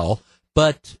 really well,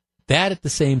 but that at the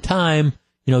same time,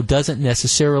 doesn't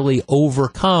necessarily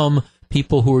overcome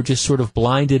people who are just sort of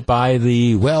blinded by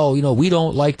the, we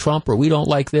don't like Trump or we don't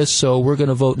like this, so we're going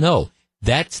to vote no.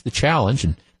 That's the challenge,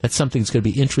 and that's something that's going to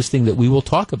be interesting that we will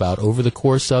talk about over the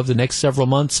course of the next several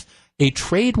months. A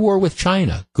trade war with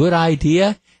China, good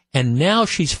idea, and now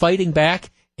she's fighting back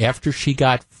after she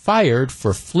got fired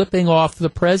for flipping off the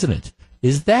president.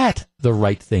 Is that the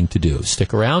right thing to do?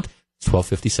 Stick around. It's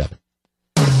 12:57.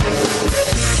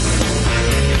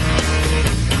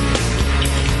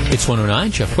 It's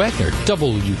 109, Jeff Wagner,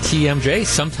 WTMJ,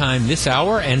 sometime this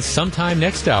hour and sometime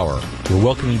next hour. We're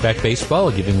welcoming back baseball.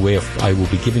 I will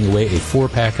be giving away a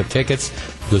 4-pack of tickets to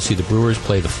go see the Brewers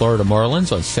play the Florida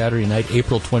Marlins on Saturday night,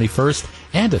 April 21st,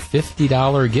 and a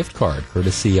 $50 gift card,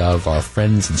 courtesy of our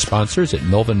friends and sponsors at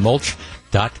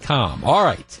melvinmulch.com. All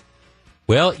right.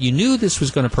 Well, you knew this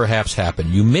was going to perhaps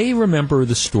happen. You may remember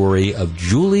the story of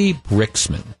Julie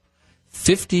Brixman,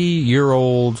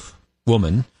 50-year-old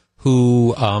woman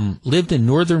who lives in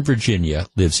Northern Virginia,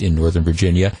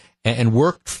 and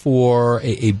worked for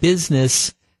a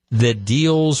business that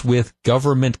deals with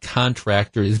government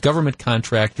contractors.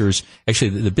 Actually,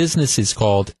 the business is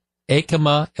called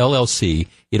Acoma LLC.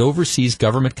 It oversees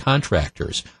government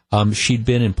contractors. She'd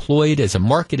been employed as a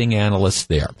marketing analyst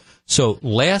there. So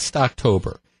last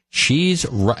October, she's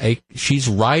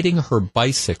riding her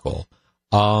bicycle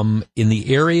in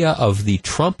the area of the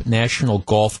Trump National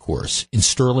Golf Course in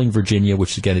Sterling, Virginia,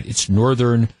 which again, it's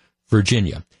Northern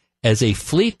Virginia. As a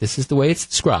fleet, this is the way it's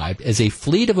described, as a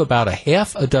fleet of about a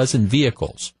half a dozen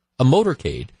vehicles, a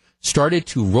motorcade, started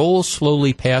to roll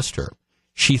slowly past her.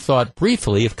 She thought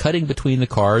briefly of cutting between the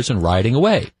cars and riding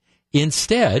away.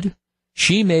 Instead,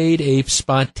 she made a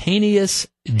spontaneous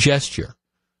gesture.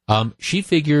 She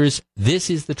figures this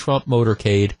is the Trump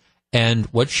motorcade. And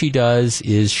what she does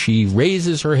is she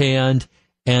raises her hand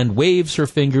and waves her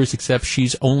fingers, except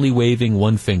she's only waving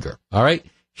one finger. All right?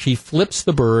 She flips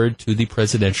the bird to the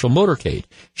presidential motorcade.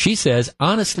 She says,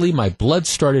 honestly, my blood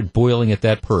started boiling at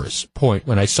that point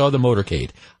when I saw the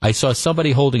motorcade. I saw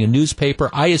somebody holding a newspaper.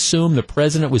 I assumed the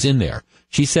president was in there.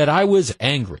 She said, I was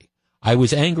angry. I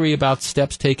was angry about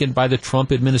steps taken by the Trump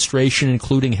administration,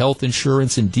 including health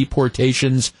insurance and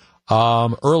deportations.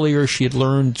 Earlier, she had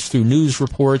learned through news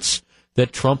reports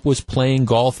that Trump was playing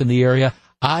golf in the area.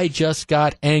 I just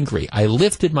got angry. I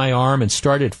lifted my arm and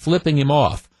started flipping him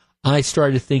off. I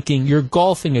started thinking, you're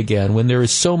golfing again when there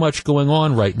is so much going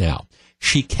on right now.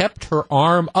 She kept her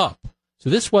arm up. So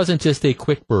this wasn't just a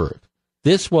quick bird.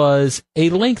 This was a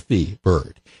lengthy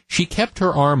bird. She kept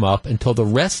her arm up until the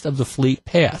rest of the fleet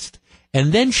passed.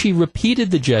 And then she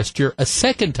repeated the gesture a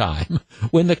second time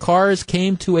when the cars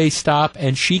came to a stop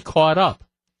and she caught up.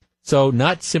 So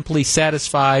not simply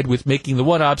satisfied with making the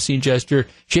one obscene gesture,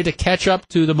 she had to catch up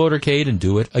to the motorcade and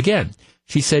do it again.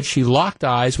 She said she locked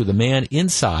eyes with a man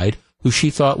inside who she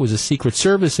thought was a Secret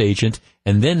Service agent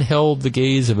and then held the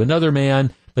gaze of another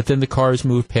man, but then the cars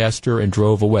moved past her and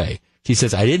drove away. She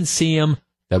says, I didn't see him,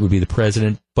 that would be the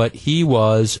president, but he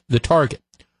was the target.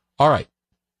 All right.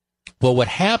 Well, what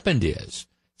happened is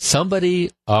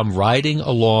somebody riding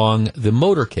along the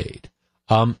motorcade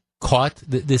caught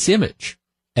this image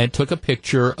and took a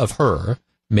picture of her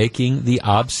making the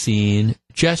obscene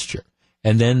gesture.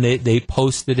 And then they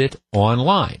posted it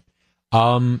online.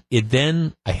 It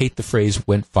then, I hate the phrase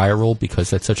went viral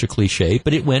because that's such a cliche,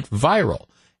 but it went viral.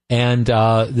 And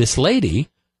this lady,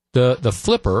 the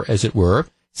flipper, as it were,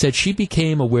 said she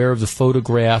became aware of the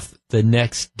photograph the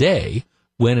next day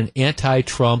when an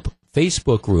anti-Trump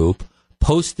Facebook group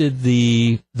posted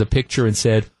the picture and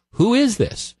said, who is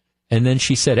this? And then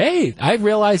she said, hey, I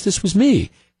realized this was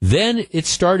me. Then it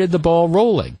started the ball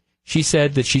rolling. She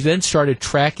said that she then started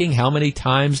tracking how many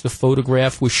times the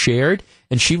photograph was shared,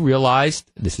 and she realized,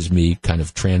 this is me kind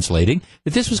of translating,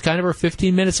 that this was kind of her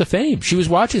 15 minutes of fame. She was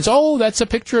watching, oh, that's a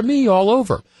picture of me all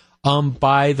over.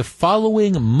 By the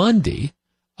following Monday,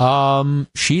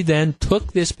 she then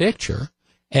took this picture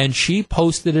and she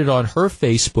posted it on her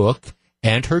Facebook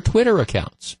and her Twitter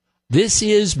accounts. This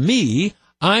is me.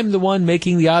 I'm the one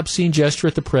making the obscene gesture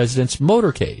at the president's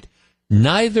motorcade.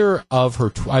 Neither of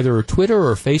her, either her Twitter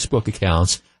or Facebook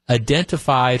accounts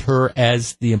identified her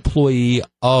as the employee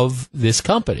of this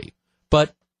company.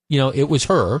 But, it was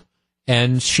her.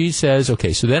 And she says,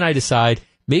 okay, so then I decide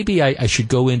maybe I should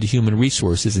go into human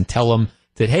resources and tell them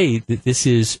that, hey, this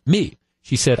is me.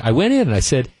 She said, I went in and I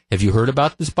said, have you heard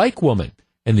about this bike woman?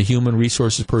 And the human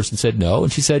resources person said no.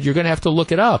 And she said, you're going to have to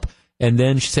look it up. And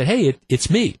then she said, hey, it's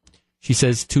me. She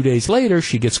says 2 days later,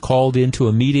 she gets called into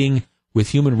a meeting with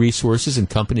human resources and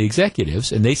company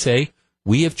executives, and they say,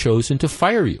 we have chosen to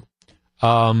fire you.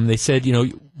 They said,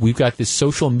 we've got this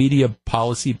social media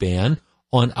policy ban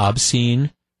on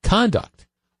obscene conduct.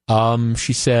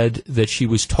 She said that she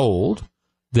was told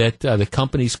that the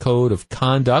company's code of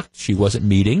conduct she wasn't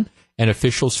meeting, and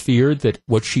officials feared that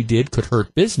what she did could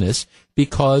hurt business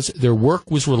because their work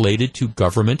was related to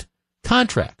government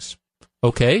contracts.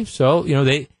 Okay, so,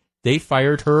 they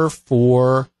fired her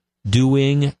for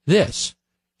doing this.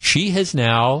 She has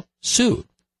now sued,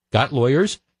 got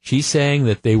lawyers. She's saying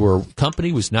that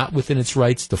company was not within its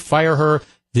rights to fire her.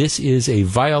 This is a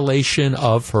violation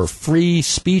of her free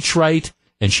speech right,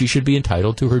 and she should be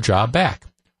entitled to her job back.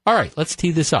 All right, let's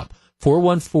tee this up.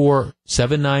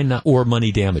 414-799, or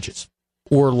money damages,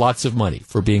 or lots of money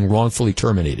for being wrongfully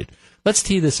terminated. Let's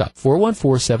tee this up.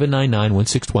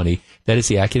 414-799-1620. That is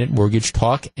the Accident Mortgage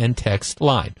talk and text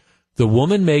line. The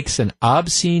woman makes an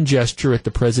obscene gesture at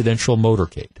the presidential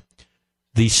motorcade.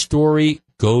 The story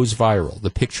goes viral.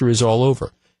 The picture is all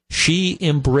over. She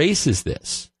embraces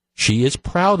this. She is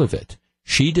proud of it.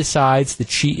 She decides that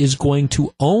she is going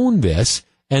to own this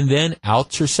and then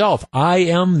outs herself. I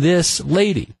am this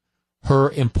lady.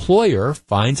 Her employer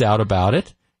finds out about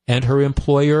it, and her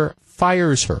employer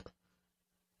fires her.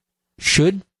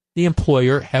 Should the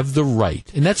employer have the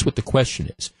right? And that's what the question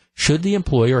is. Should the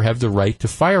employer have the right to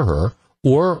fire her,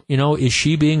 or, is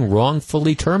she being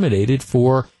wrongfully terminated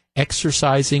for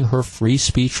exercising her free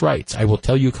speech rights? I will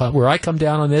tell you where I come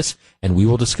down on this, and we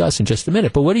will discuss in just a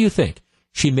minute. But what do you think?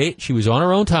 She was on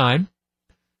her own time.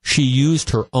 She used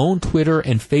her own Twitter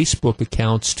and Facebook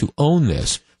accounts to own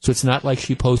this, so it's not like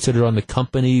she posted it on the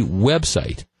company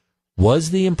website.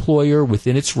 Was the employer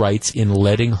within its rights in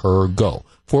letting her go?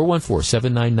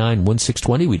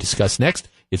 414-799-1620. We discuss next.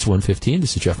 It's 1:15.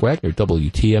 This is Jeff Wagner,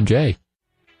 WTMJ.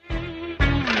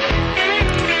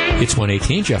 It's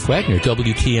 1:18. Jeff Wagner,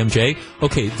 WTMJ.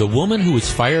 Okay, the woman who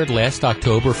was fired last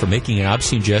October for making an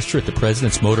obscene gesture at the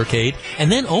president's motorcade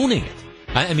and then owning it.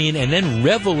 And then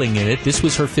reveling in it. This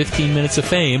was her 15 minutes of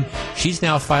fame. She's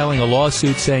now filing a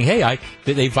lawsuit saying, hey,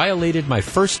 they violated my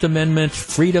First Amendment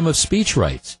freedom of speech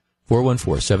rights.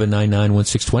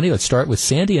 414-799-1620. Let's start with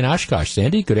Sandy in Oshkosh.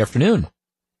 Sandy, good afternoon.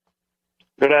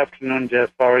 Good afternoon,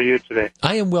 Jeff. How are you today?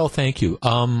 I am well, thank you.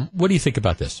 What do you think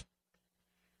about this?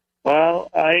 Well,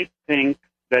 I think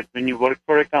that when you work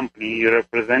for a company, you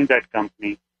represent that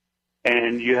company,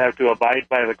 and you have to abide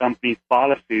by the company's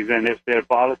policies. And if their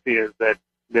policy is that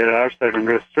there are certain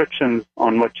restrictions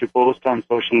on what you post on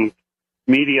social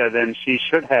media, then she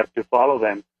should have to follow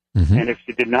them. Mm-hmm. And if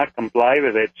she did not comply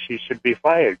with it, she should be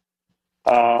fired.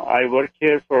 I work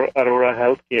here for Aurora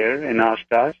Healthcare in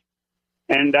Oshkosh,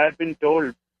 and I've been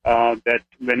told that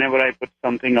whenever I put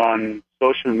something on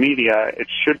social media, it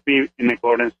should be in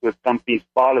accordance with company's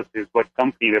policies, what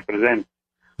company represents.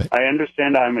 Right. I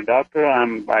understand I'm a doctor,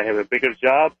 I have a bigger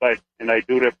job, and I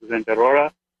do represent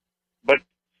Aurora, but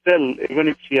still, even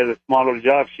if she has a smaller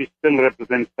job, she still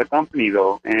represents the company,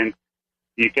 though, and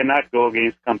you cannot go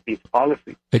against company's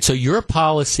policy. Right, so your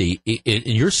policy,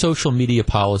 in your social media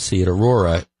policy at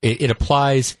Aurora, it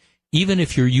applies even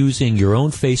if you're using your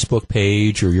own Facebook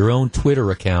page or your own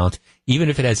Twitter account, even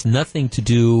if it has nothing to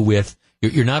do with,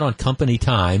 you're not on company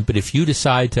time, but if you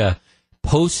decide to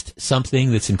post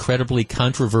something that's incredibly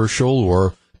controversial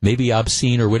or maybe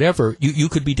obscene or whatever, you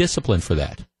could be disciplined for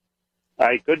that.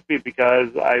 I could be,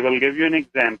 because I will give you an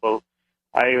example.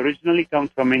 I originally come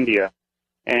from India,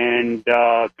 and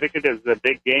cricket is a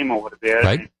big game over there.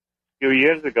 Right. A few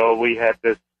years ago, we had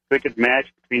this cricket match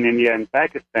between India and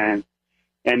Pakistan.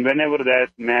 And whenever that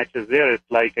match is there, it's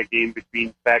like a game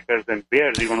between Packers and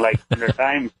Bears, even like 100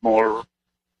 times more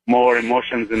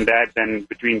emotions in that than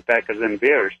between Packers and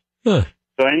Bears. Huh.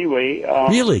 So anyway...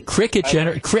 really? Cricket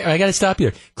I got to stop you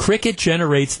there. Cricket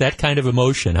generates that kind of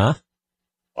emotion, huh?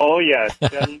 Oh, yes.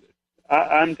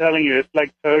 I'm telling you, it's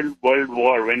like Third World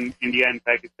War when India and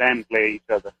Pakistan play each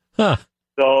other. Huh.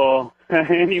 So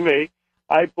anyway,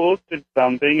 I posted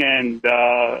something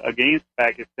against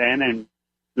Pakistan, and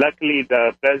luckily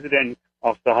the president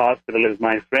of the hospital is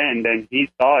my friend, and he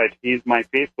saw it. He's my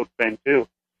Facebook friend too.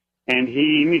 And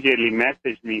he immediately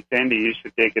messaged me, Sandy, you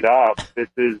should take it off. This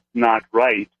is not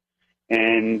right.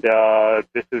 And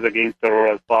this is against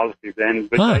Aurora's policies,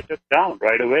 which I took down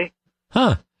right away.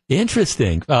 Huh.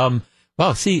 Interesting.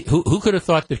 Well, see, who could have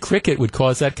thought that cricket would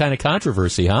cause that kind of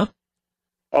controversy, huh?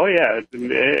 Oh, yeah.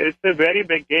 It's a very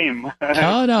big game.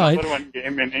 Oh, no. Number one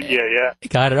game in India, yeah.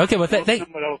 Got it. Okay, well,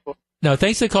 No,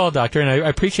 thanks for the call, Doctor, and I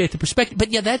appreciate the perspective.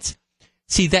 But yeah,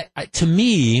 to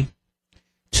me,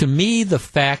 the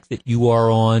fact that you are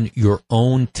on your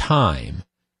own time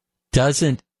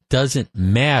doesn't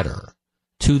matter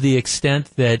to the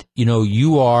extent that,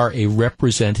 you are a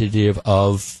representative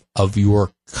of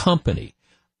your company.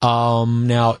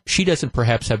 Now, she doesn't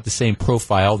perhaps have the same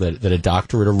profile that a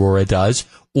doctor at Aurora does,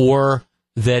 or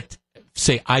that,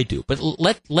 say, I do. But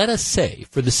let us say,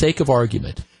 for the sake of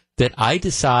argument, that I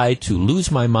decide to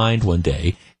lose my mind one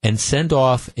day and send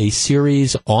off a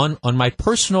series on my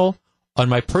personal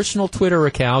Twitter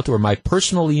account or my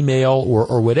personal email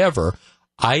or whatever.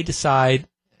 I decide,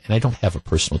 and I don't have a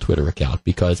personal Twitter account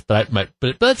but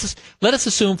let us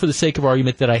assume for the sake of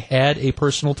argument that I had a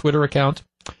personal Twitter account.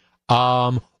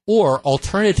 Or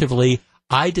alternatively,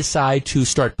 I decide to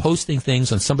start posting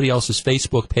things on somebody else's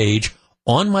Facebook page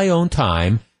on my own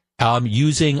time,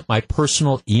 using my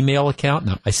personal email account,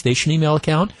 not my station email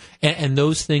account. And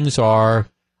those things are,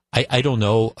 I don't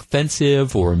know,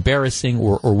 offensive or embarrassing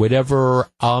or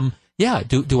whatever.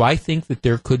 Do I think that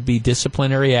there could be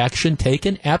disciplinary action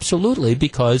taken? Absolutely,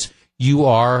 because you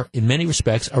are, in many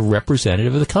respects, a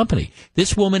representative of the company.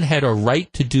 This woman had a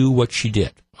right to do what she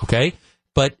did, okay?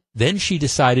 But then she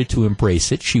decided to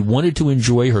embrace it. She wanted to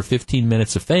enjoy her 15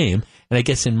 minutes of fame. And I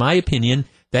guess, in my opinion,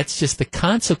 that's just the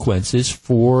consequences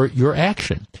for your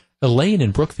action. Elaine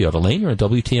in Brookfield. Elaine, you're on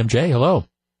WTMJ. Hello.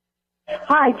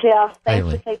 Hi, Jeff.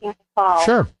 Thanks for taking the call.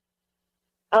 Sure.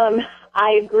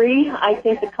 I agree. I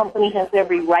think the company has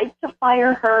every right to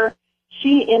fire her.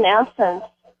 She, in essence,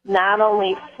 not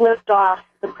only flipped off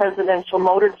the presidential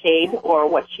motorcade, or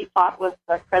what she thought was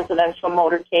the presidential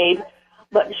motorcade,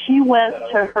 but she went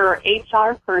to her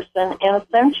HR person and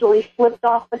essentially flipped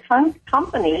off the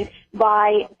company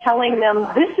by telling them,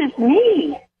 "This is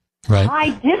me. Right.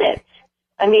 I did it."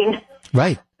 I mean,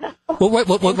 right. Well,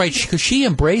 right. Because she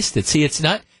embraced it. See, it's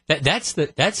not that's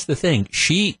the thing.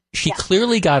 She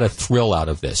clearly got a thrill out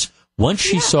of this. Once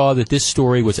she saw that this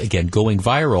story was, again, going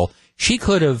viral, she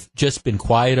could have just been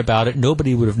quiet about it.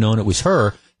 Nobody would have known it was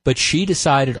her. But she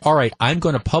decided, all right, I'm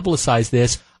going to publicize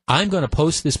this. I'm going to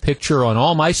post this picture on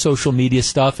all my social media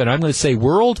stuff, and I'm going to say,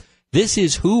 world, this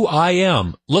is who I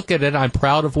am. Look at it. I'm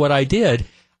proud of what I did.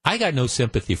 I got no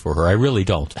sympathy for her. I really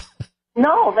don't.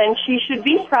 No, then she should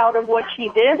be proud of what she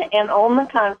did and own the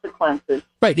consequences.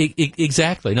 Right,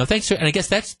 exactly. No, thanks. And I guess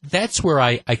that's where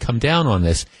I come down on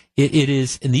this. It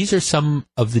is, and these are some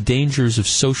of the dangers of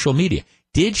social media.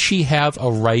 Did she have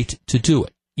a right to do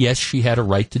it? Yes, she had a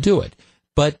right to do it.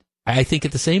 But I think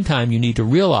at the same time, you need to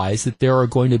realize that there are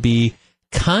going to be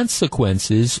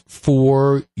consequences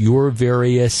for your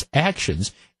various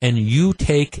actions, and you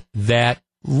take that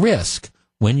risk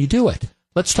when you do it.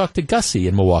 Let's talk to Gussie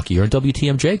in Milwaukee. You're on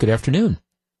WTMJ. Good afternoon.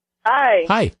 Hi.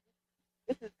 Hi.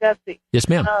 This is Gussie. Yes,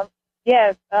 ma'am.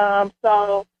 Yes. I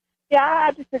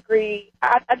disagree.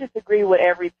 I disagree with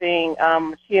everything.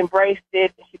 She embraced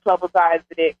it. She publicized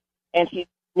it, and she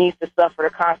needs to suffer the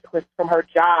consequences from her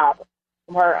job,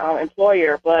 from her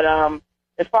employer. But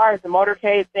as far as the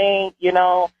motorcade thing,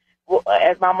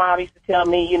 as my mom used to tell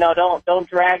me, don't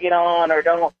drag it on or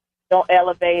don't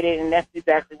elevate it, and that's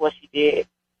exactly what she did.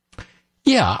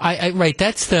 Yeah, right.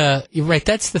 That's the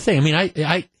thing. I mean,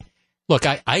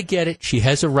 I get it. She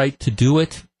has a right to do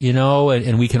it,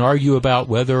 and we can argue about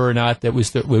whether or not it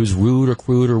was rude or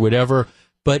crude or whatever.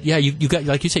 But yeah, you got,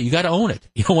 like you said, you got to own it.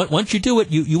 Once you do it,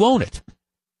 you own it.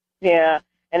 Yeah,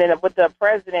 and then with the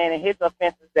president and his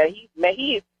offenses that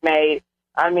he's made,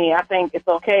 I mean, I think it's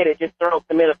okay to just throw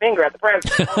the middle finger at the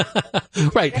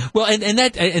president. Right. Well,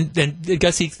 and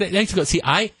Gussie, thanks for see.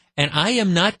 I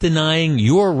am not denying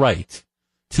your right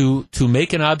to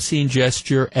make an obscene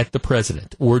gesture at the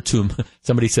president, or to,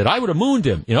 somebody said, I would have mooned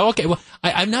him. Okay, well,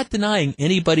 I'm not denying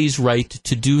anybody's right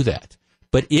to do that.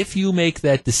 But if you make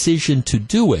that decision to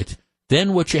do it,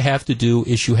 then what you have to do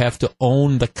is you have to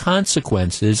own the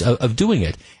consequences of doing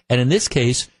it. And in this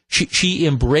case, she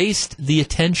embraced the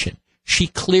attention. She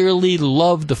clearly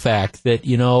loved the fact that,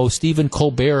 Stephen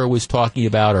Colbert was talking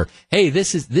about her. Hey,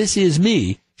 this is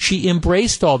me. She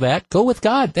embraced all that. Go with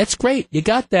God. That's great. You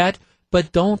got that.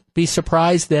 But don't be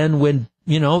surprised then when,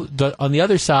 on the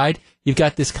other side, you've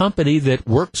got this company that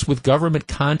works with government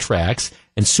contracts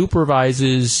and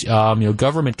supervises,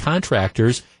 government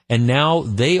contractors, and now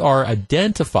they are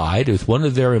identified with one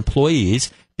of their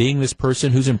employees being this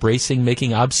person who's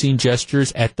making obscene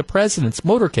gestures at the president's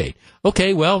motorcade.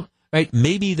 Okay, well, right,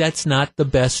 maybe that's not the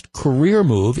best career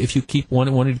move if you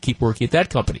wanting to keep working at that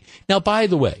company. Now, by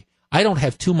the way, I don't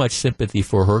have too much sympathy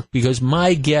for her, because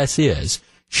my guess is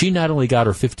she not only got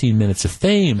her 15 minutes of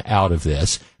fame out of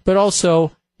this, but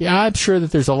also Yeah, I'm sure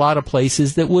that there's a lot of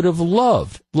places that would have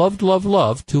loved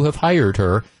to have hired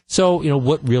her. So,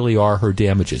 what really are her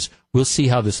damages? We'll see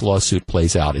how this lawsuit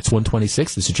plays out. It's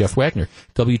 1:26. This is Jeff Wagner,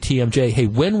 WTMJ. Hey,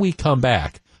 when we come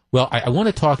back, well, I want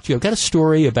to talk to you. I've got a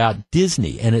story about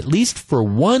Disney, and at least for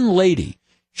one lady,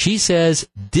 she says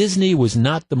Disney was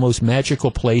not the most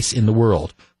magical place in the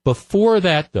world. Before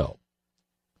that, though,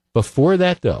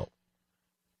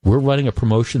 we're running a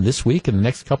promotion this week and the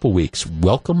next couple weeks.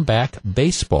 Welcome back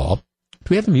baseball.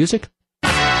 Do we have the music?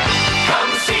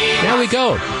 There we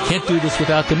go. Can't do this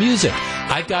without the music.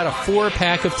 I've got a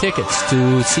 4-pack of tickets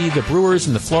to see the Brewers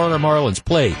and the Florida Marlins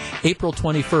play April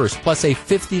 21st, plus a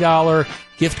 $50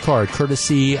 gift card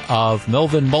courtesy of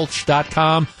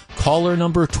MelvinMulch.com. Caller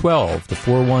number 12 to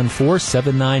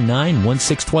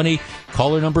 414-799-1620.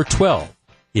 Caller number 12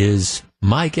 is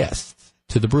my guest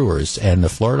to the Brewers and the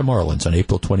Florida Marlins on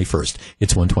April 21st.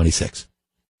 It's 1:26.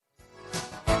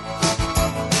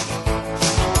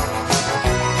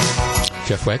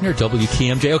 Jeff Wagner,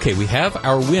 WTMJ. Okay, we have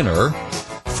our winner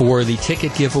for the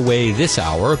ticket giveaway this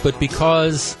hour, but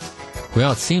because,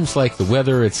 well, it seems like the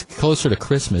weather, it's closer to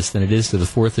Christmas than it is to the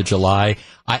 4th of July.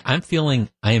 I am feeling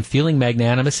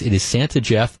magnanimous. It is Santa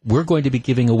Jeff. We're going to be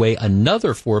giving away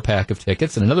another 4-pack of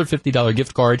tickets and another $50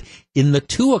 gift card in the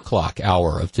 2 o'clock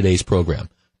hour of today's program.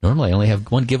 Normally I only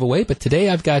have one giveaway, but today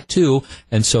I've got 2,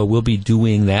 and so we'll be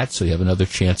doing that, so you have another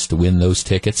chance to win those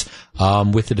tickets.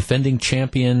 With the defending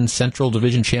champion, Central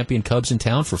Division champion Cubs in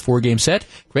town for 4-game set,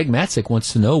 Greg Matzik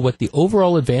wants to know what the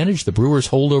overall advantage the Brewers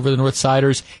hold over the North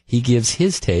Siders. He gives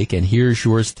his take, and here's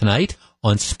yours tonight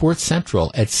on Sports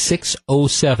Central at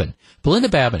 6:07. Belinda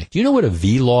Babinick, do you know what a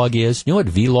vlog is? You know what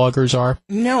vloggers are?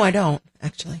 No, I don't,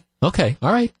 actually. Okay,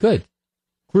 all right, good.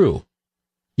 Gru,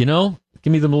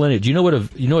 give me the millennial. Do you know what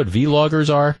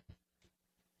vloggers are?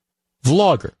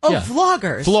 Vlogger. Oh, yeah.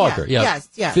 vloggers. Vlogger, yeah.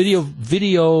 Yes.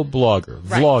 Video blogger.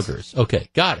 Right. Vloggers. Okay,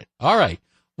 got it. All right.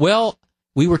 Well,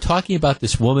 we were talking about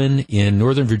this woman in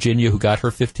Northern Virginia who got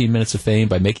her 15 minutes of fame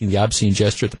by making the obscene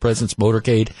gesture at the president's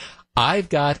motorcade. I've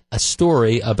got a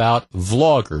story about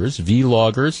vloggers, video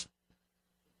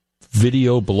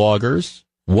bloggers,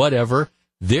 whatever.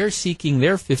 They're seeking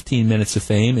their 15 minutes of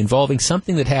fame involving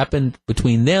something that happened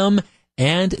between them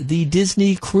and the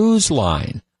Disney Cruise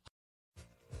Line.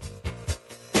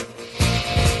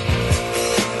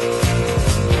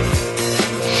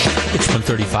 It's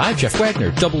 1:35. Jeff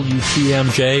Wagner,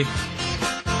 WTMJ,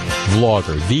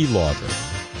 vlogger.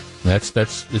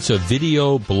 It's a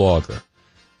video vlogger.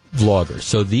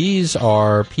 So these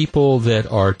are people that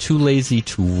are too lazy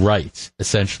to write,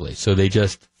 essentially. So they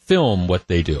just film what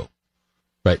they do.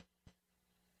 Right.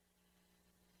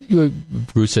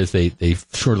 Bruce says they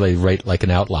write like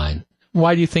an outline.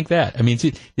 Why do you think that? I mean,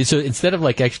 so instead of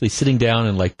like actually sitting down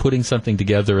and like putting something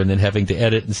together and then having to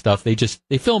edit and stuff, they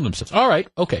film themselves. All right.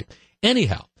 Okay.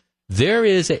 Anyhow, there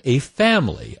is a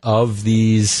family of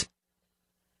these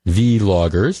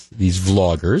vloggers.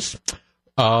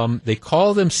 They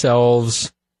call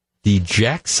themselves the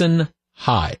Jackson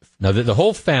Hive. Now, the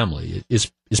whole family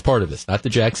is part of this, not the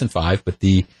Jackson 5, but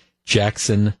the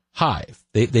Jackson Hive.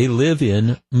 They live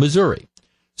in Missouri.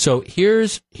 So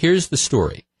here's the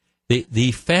story.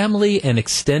 The family and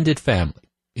extended family,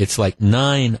 it's like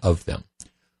 9 of them,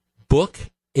 book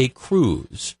a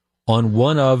cruise on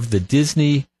one of the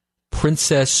Disney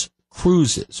Princess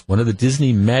Cruises, one of the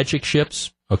Disney magic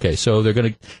ships. Okay, so they're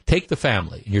going to take the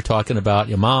family, and you're talking about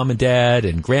your mom and dad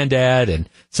and granddad and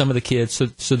some of the kids.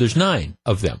 So there's 9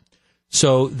 of them.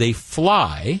 So they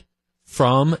fly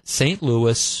from St.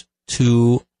 Louis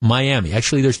to Miami.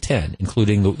 Actually, there's 10,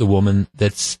 including the woman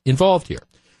that's involved here.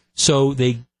 So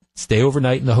they stay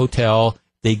overnight in the hotel.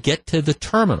 They get to the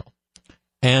terminal.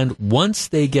 And once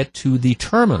they get to the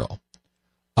terminal,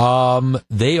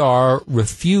 they are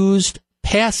refused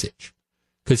passage.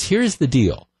 Because here's the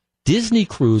deal. Disney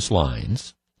Cruise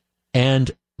Lines and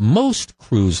most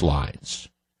cruise lines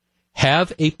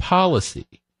have a policy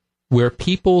where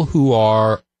people who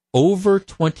are over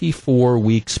 24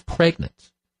 weeks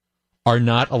pregnant are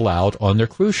not allowed on their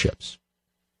cruise ships.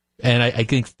 And I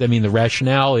think, the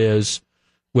rationale is,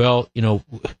 well,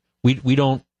 we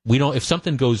don't, if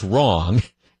something goes wrong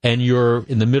and you're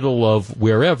in the middle of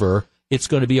wherever, it's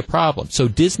going to be a problem. So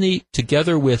Disney,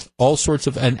 together with all sorts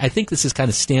of, and I think this is kind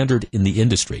of standard in the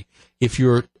industry, if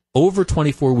you're over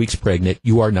 24 weeks pregnant,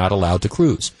 you are not allowed to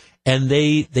cruise. And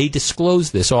they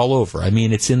disclose this all over. I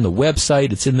mean, it's in the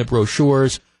website, it's in the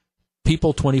brochures.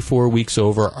 People 24 weeks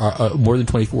over, more than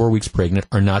 24 weeks pregnant,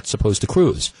 are not supposed to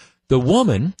cruise. The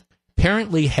woman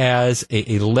apparently has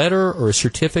a letter or a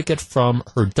certificate from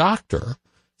her doctor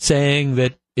saying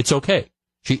that it's okay.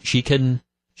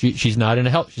 She's not a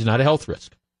health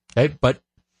risk. Okay, but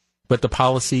the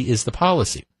policy is the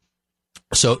policy.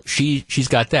 So she's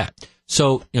got that.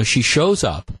 So she shows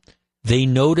up. They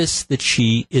notice that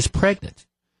she is pregnant.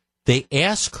 They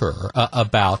ask her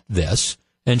about this,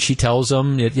 and she tells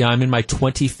them, I'm in my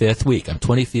 25th week. I'm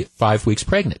 25 weeks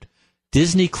pregnant.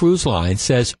 Disney Cruise Line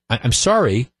says, I'm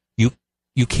sorry,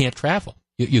 you can't travel.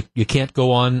 You can't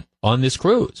go on this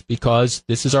cruise because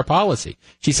this is our policy.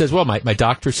 She says, well, my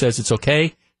doctor says it's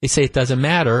okay. They say it doesn't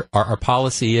matter. Our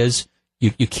policy is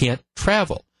you can't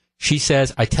travel. She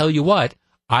says, I tell you what,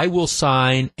 I will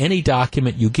sign any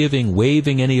document you give me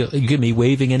waiving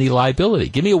any liability.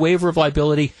 Give me a waiver of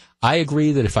liability. I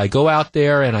agree that if I go out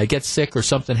there and I get sick or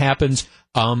something happens,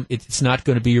 it's not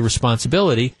going to be your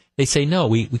responsibility. They say, no,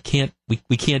 we can't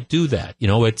do that.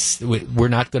 We're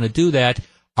not going to do that.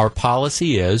 Our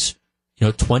policy is,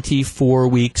 24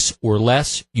 weeks or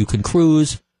less, you can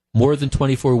cruise. More than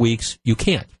 24 weeks, you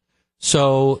can't.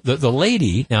 So the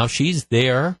lady, now she's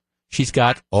there. She's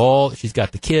got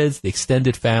the kids, the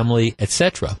extended family,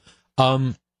 etc.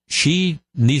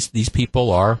 These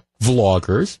people are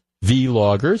vloggers,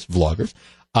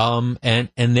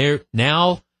 and they're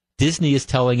now Disney is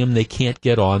telling them they can't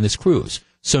get on this cruise.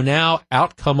 So now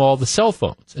out come all the cell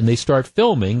phones, and they start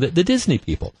filming the Disney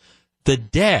people. The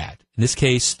dad, in this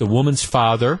case, the woman's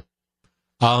father,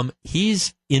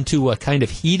 he's into a kind of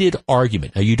heated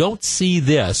argument. Now, you don't see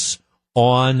this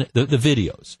on the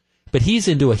videos, but he's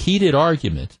into a heated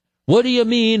argument. What do you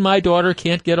mean my daughter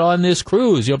can't get on this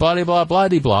cruise? Blah, blah, blah, blah,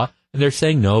 blah. And they're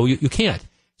saying, no, you can't.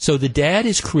 So the dad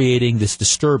is creating this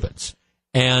disturbance.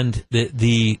 And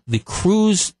the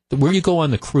cruise, where you go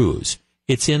on the cruise,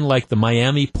 it's in like the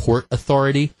Miami Port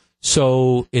Authority.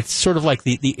 So it's sort of like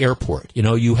the airport.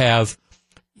 You have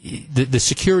the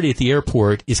security at the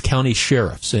airport is county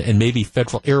sheriffs and maybe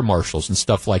federal air marshals and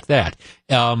stuff like that.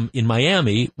 In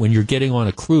Miami, when you're getting on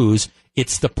a cruise,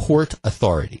 it's the Port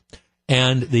Authority.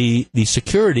 And the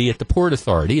security at the Port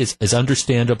Authority is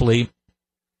understandably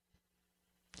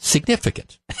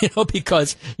significant,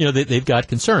 because, they've got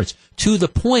concerns to the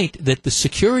point that the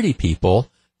security people,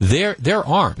 they're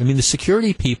armed. I mean, the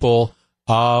security people,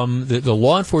 the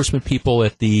law enforcement people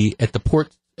at the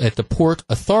Port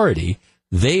Authority,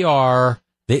 they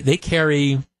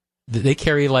carry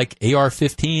like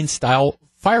AR-15 style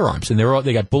firearms, and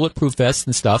they got bulletproof vests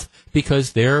and stuff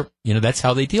because that's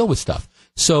how they deal with stuff.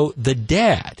 So the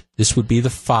dad, this would be the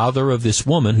father of this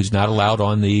woman who's not allowed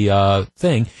on the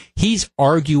thing, he's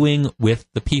arguing with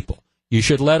the people. You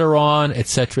should let her on, et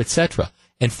cetera, et cetera.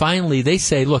 And finally they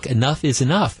say, look, enough is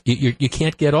enough. You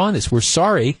can't get on this. We're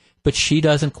sorry, but she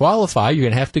doesn't qualify. You're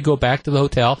going to have to go back to the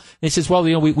hotel. And he says, well,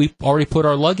 we already put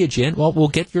our luggage in. Well, we'll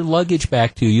get your luggage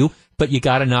back to you, but you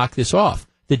got to knock this off.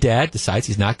 The dad decides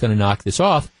he's not going to knock this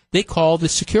off. They call the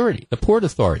security, the Port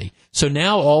Authority. So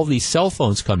now all these cell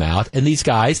phones come out, and these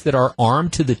guys that are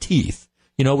armed to the teeth,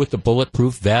 with the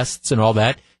bulletproof vests and all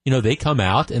that, they come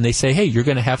out and they say, hey, you're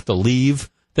going to have to leave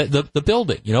the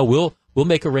building. We'll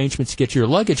make arrangements to get your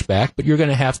luggage back, but you're going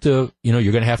to have to,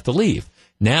 leave.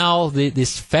 Now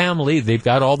this family, they've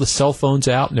got all the cell phones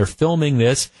out and they're filming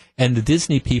this, and the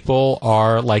Disney people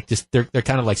are like they're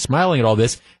kind of like smiling at all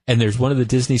this. And there's one of the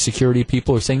Disney security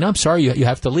people who are saying, no, I'm sorry, you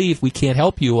have to leave. We can't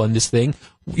help you on this thing.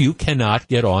 You cannot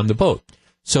get on the boat.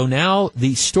 So now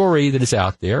the story that is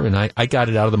out there, and I got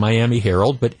it out of the Miami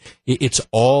Herald, but it's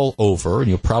all over, and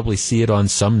you'll probably see it on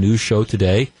some news show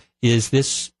today, is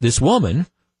this woman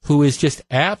who is just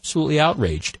absolutely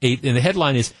outraged. And the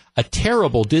headline is, a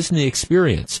terrible Disney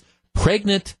experience.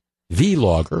 Pregnant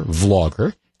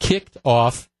vlogger kicked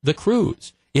off the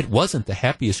cruise. It wasn't the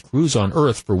happiest cruise on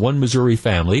earth for one Missouri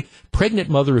family. Pregnant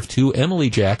mother of two, Emily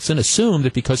Jackson, assumed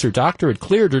that because her doctor had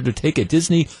cleared her to take a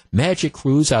Disney Magic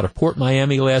cruise out of Port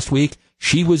Miami last week,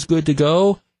 she was good to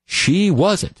go. She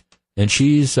wasn't. And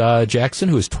she's Jackson,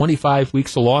 who is 25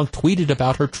 weeks along, tweeted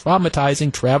about her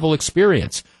traumatizing travel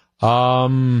experience.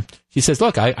 She says,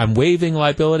 look, I'm waiving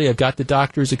liability. I've got the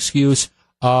doctor's excuse.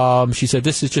 She said,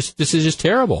 this is just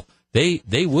terrible.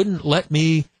 They wouldn't let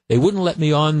me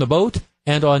on the boat.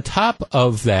 And on top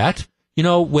of that,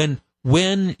 when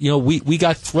we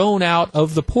got thrown out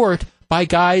of the port by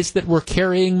guys that were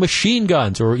carrying machine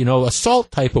guns or,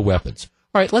 assault type of weapons.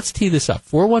 All right, let's tee this up.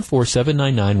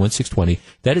 414-799-1620.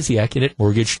 That is the Accurate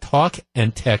Mortgage talk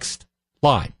and text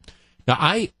line.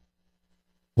 Now,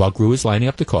 while Gru is lining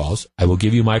up the calls, I will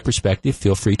give you my perspective.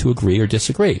 Feel free to agree or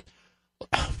disagree.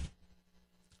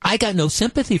 I got no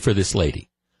sympathy for this lady.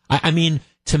 I mean,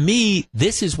 to me,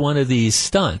 this is one of these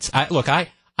stunts. I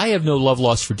have no love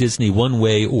lost for Disney one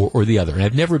way or the other, and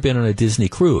I've never been on a Disney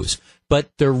cruise. But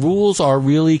their rules are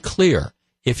really clear.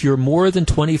 If you're more than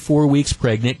 24 weeks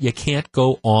pregnant, you can't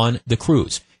go on the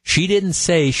cruise. She didn't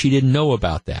say she didn't know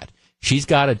about that. She's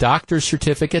got a doctor's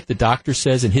certificate. The doctor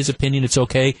says, in his opinion, it's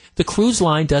okay. The cruise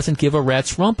line doesn't give a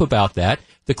rat's rump about that.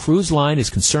 The cruise line is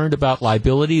concerned about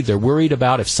liability. They're worried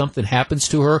about if something happens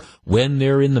to her when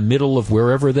they're in the middle of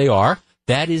wherever they are.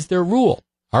 That is their rule.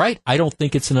 All right? I don't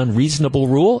think it's an unreasonable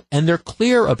rule, and they're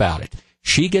clear about it.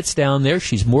 She gets down there.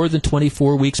 She's more than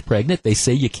 24 weeks pregnant. They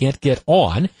say you can't get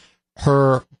on.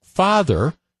 Her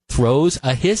father throws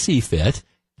a hissy fit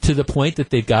to the point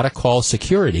that they've got to call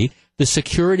security. The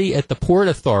security at the Port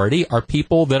Authority are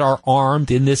people that are armed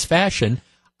in this fashion.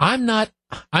 I'm not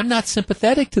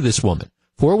sympathetic to this woman.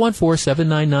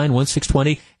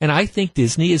 414-799-1620, and I think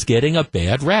Disney is getting a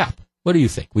bad rap. What do you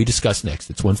think? We discuss next.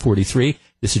 It's 1:43.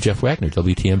 This is Jeff Wagner,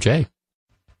 WTMJ.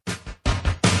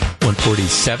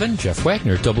 1:47, Jeff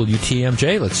Wagner,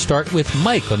 WTMJ. Let's start with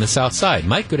Mike on the South Side.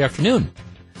 Mike, good afternoon.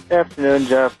 Good afternoon,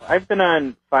 Jeff. I've been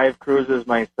on 5 cruises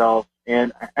myself,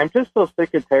 and I'm just so sick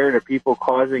and tired of people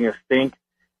causing a stink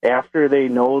after they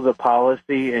know the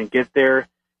policy and get there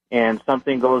and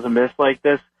something goes amiss like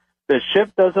this. The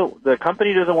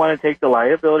company doesn't want to take the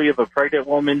liability of a pregnant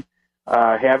woman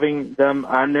having them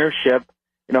on their ship.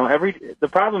 You know, the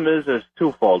problem is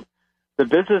twofold. The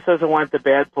business doesn't want the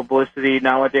bad publicity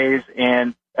nowadays,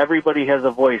 and everybody has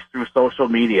a voice through social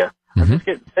media. I'm just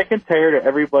getting sick and tired of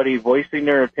everybody voicing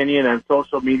their opinion on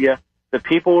social media. The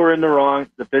people were in the wrong,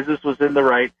 the business was in the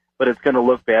right, but it's going to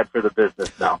look bad for the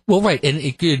business now. Well, right, and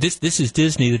this is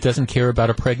Disney that doesn't care about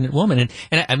a pregnant woman,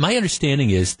 and my understanding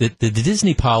is that the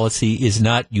Disney policy is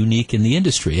not unique in the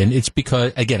industry, and it's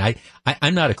because, again,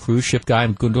 I'm not a cruise ship guy.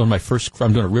 I'm doing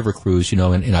I'm doing a river cruise,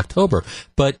 in October,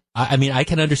 but I mean, I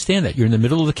can understand that you're in the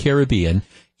middle of the Caribbean.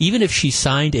 Even if she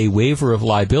signed a waiver of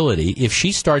liability, if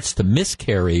she starts to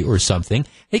miscarry or something,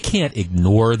 they can't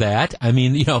ignore that. I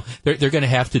mean, they're going to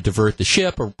have to divert the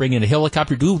ship or bring in a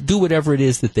helicopter, do whatever it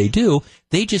is that they do.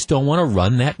 They just don't want to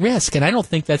run that risk. And I don't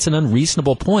think that's an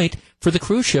unreasonable point for the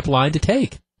cruise ship line to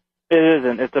take. It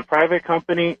isn't. It's a private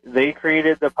company. They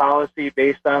created the policy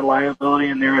based on liability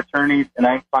and their attorneys, and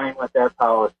I'm fine with that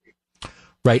policy.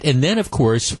 Right. And then, of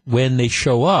course, when they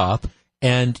show up,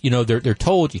 and, they're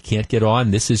told you can't get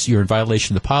on, you're in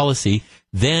violation of the policy,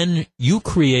 then you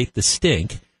create the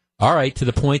stink, all right, to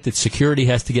the point that security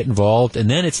has to get involved,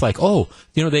 and then it's like,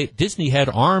 Disney had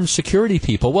armed security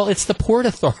people. Well, it's the Port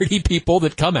Authority people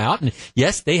that come out, and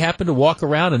yes, they happen to walk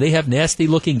around, and they have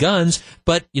nasty-looking guns,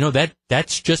 but,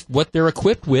 that's just what they're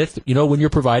equipped with, when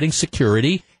you're providing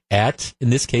security at,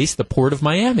 in this case, the Port of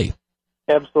Miami.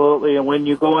 Absolutely, and when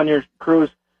you go on your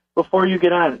cruise, before you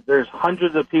get on, there's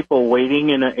hundreds of people waiting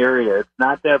in an area. It's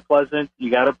not that pleasant. You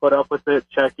got to put up with it,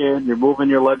 check in, you're moving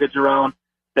your luggage around.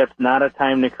 That's not a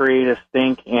time to create a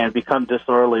stink and become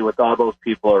disorderly with all those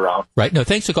people around. Right. No,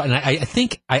 thanks for calling. And I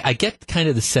think I get kind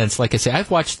of the sense, like I say,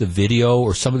 I've watched the video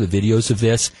or some of the videos of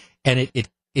this, and it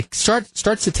starts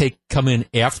to come in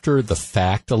after the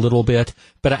fact a little bit.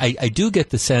 But I do get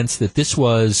the sense that this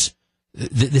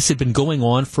had been going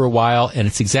on for a while, and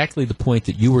it's exactly the point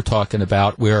that you were talking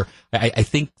about, where I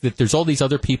think that there's all these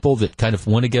other people that kind of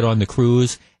want to get on the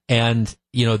cruise, and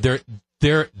the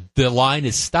line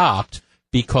is stopped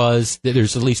because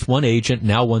there's at least one agent,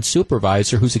 now one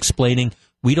supervisor, who's explaining,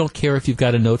 we don't care if you've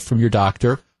got a note from your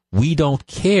doctor. We don't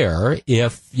care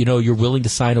if, you're willing to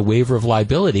sign a waiver of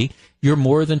liability. You're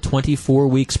more than 24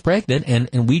 weeks pregnant,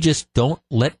 and we just don't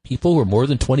let people who are more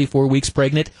than 24 weeks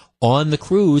pregnant on the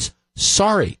cruise.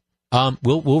 Sorry,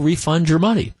 we'll refund your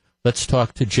money. Let's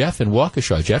talk to Jeff in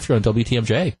Waukesha. Jeff, you're on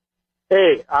WTMJ.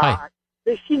 Hey, Hi.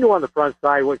 She knew on the front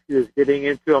side what she was getting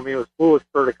into. I mean, it was foolish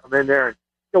for her to come in there.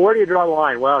 And where do you draw the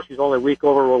line? Well, she's only a week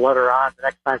over. We'll let her on. The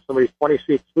next time somebody's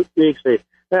 26 weeks,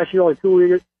 she's only 2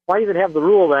 weeks. Why even have the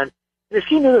rule then? And if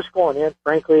she knew this going in,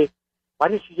 frankly, why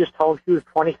didn't she just tell them she was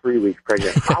 23 weeks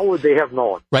pregnant? How would they have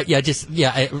known? Right.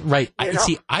 Yeah. Right.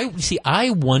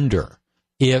 I wonder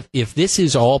if this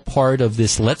is all part of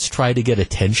this let's try to get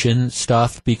attention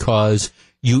stuff, because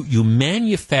you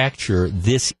manufacture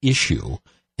this issue,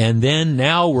 and then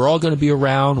now we're all going to be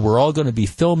around, we're all going to be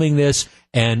filming this,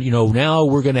 and now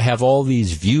we're going to have all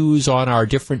these views on our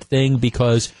different thing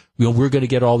because we're going to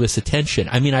get all this attention.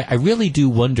 I mean, I really do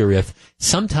wonder if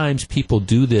sometimes people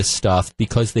do this stuff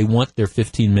because they want their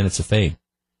 15 minutes of fame.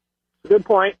 Good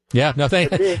point. Yeah,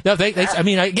 thanks. I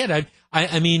mean,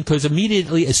 I mean, because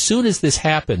immediately, as soon as this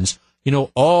happens,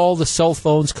 all the cell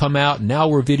phones come out, and now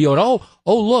we're videoing.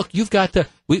 Oh, look,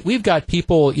 we've got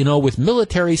people, with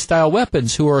military-style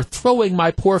weapons who are throwing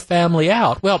my poor family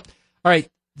out. Well, all right,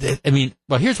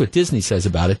 here's what Disney says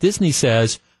about it. Disney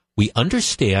says, we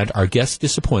understand our guests'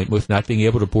 disappointment with not being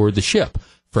able to board the ship.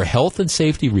 For health and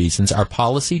safety reasons, our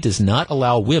policy does not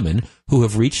allow women who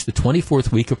have reached the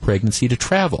 24th week of pregnancy to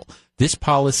travel. This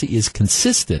policy is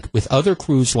consistent with other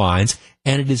cruise lines,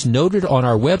 and it is noted on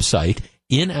our website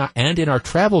and in our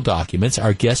travel documents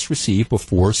our guests receive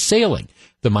before sailing.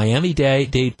 The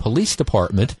Miami-Dade Police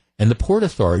Department and the Port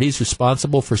Authority is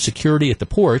responsible for security at the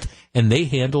port, and they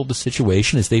handled the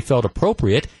situation as they felt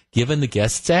appropriate given the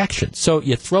guests' actions. So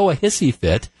you throw a hissy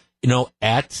fit,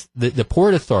 at the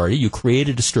Port Authority, you create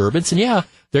a disturbance, and yeah,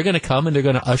 they're going to come and they're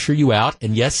going to usher you out,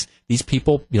 and yes, these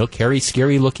people, carry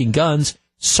scary-looking guns.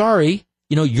 Sorry,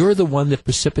 you're the one that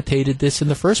precipitated this in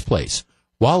the first place.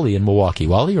 Wally in Milwaukee.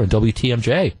 Wally, you're on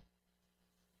WTMJ.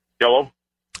 Hello?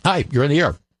 Hi, you're in the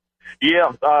air.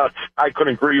 Yeah, I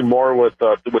couldn't agree more with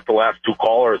the last two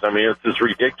callers. I mean, it's just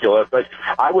ridiculous.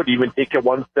 I would even take it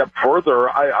one step further.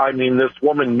 I mean, this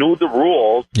woman knew the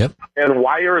rules. Yep. And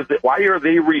why are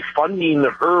they refunding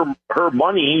her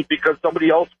money because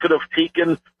somebody else could have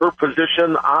taken her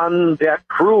position on that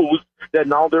cruise that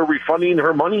now they're refunding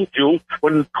her money to,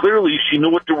 when clearly she knew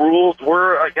what the rules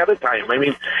were ahead of time. I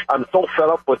mean, I'm so fed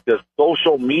up with this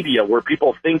social media where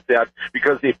people think that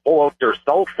because they pull out their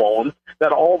cell phones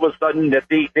that all of a sudden that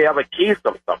they have a case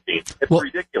of something. It's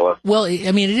ridiculous. Well,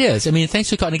 I mean, it is. I mean,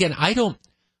 thanks for calling. Again, I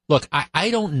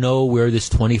don't know where this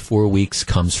 24 weeks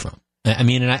comes from. I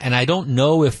mean, and I don't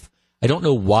know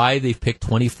why they've picked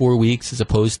 24 weeks as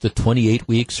opposed to 28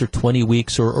 weeks or 20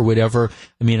 weeks or whatever.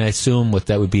 I mean, I assume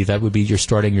that would be you're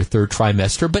starting your third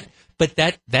trimester, but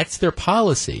that's their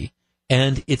policy,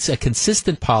 and it's a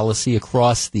consistent policy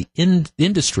across the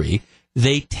industry.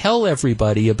 They tell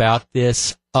everybody about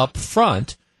this up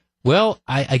front. Well,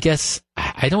 I guess,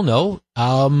 I don't know.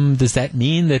 Does that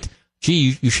mean that,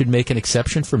 gee, you should make an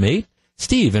exception for me?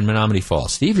 Steve in Menominee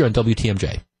Falls. Steve, you're on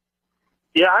WTMJ.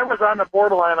 Yeah, I was on the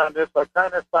borderline on this. I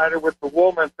kind of sided with the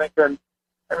woman thinking,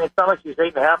 I mean, it's not like she's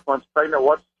 8.5 months pregnant.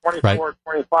 What's 24 or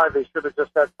 25? They should have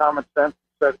just had common sense and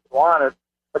said you wanted.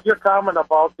 But your comment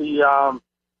about the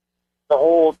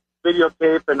whole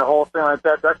videotape and the whole thing like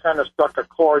that kind of struck a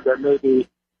chord that maybe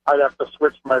I'd have to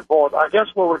switch my vote. I guess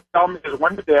what would tell me is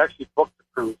when did they actually book the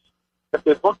cruise? If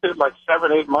they booked it like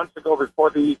 7-8 months ago before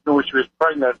they knew she was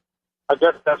pregnant, I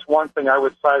guess that's one thing I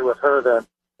would side with her then,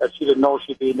 that she didn't know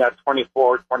she'd be in that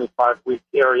 24, 25-week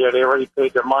area. They already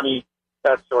paid their money,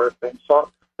 that sort of thing.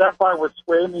 So that probably would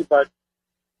sway me, but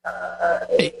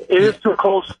it is too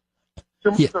close.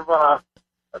 Too much of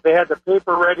they had the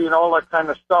paper ready and all that kind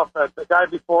of stuff. The guy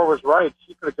before was right.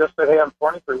 She could have just said, hey, I'm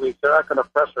 23 weeks. They're not going to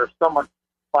press her if someone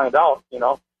find out,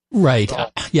 Right. So.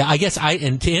 Yeah, I guess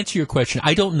and to answer your question,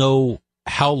 I don't know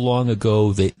how long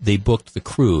ago they booked the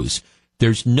cruise.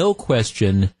 There's no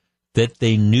question that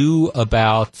they knew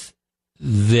about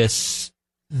this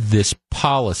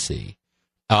policy,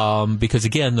 because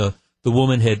again, the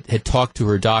woman had talked to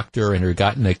her doctor and had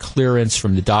gotten a clearance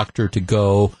from the doctor to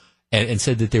go and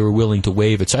said that they were willing to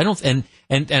waive it. So I don't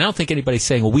think anybody's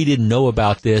saying, well, we didn't know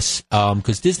about this,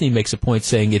 because Disney makes a point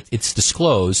saying it's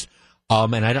disclosed.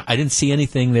 And I didn't see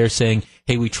anything there saying,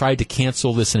 hey, we tried to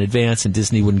cancel this in advance and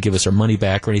Disney wouldn't give us our money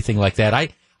back or anything like that.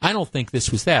 I don't think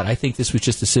this was that. I think this was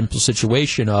just a simple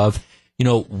situation of,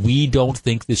 we don't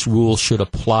think this rule should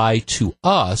apply to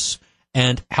us,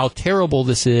 and how terrible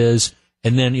this is.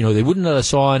 And then, they wouldn't let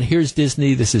us on. Here's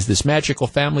Disney. This is this magical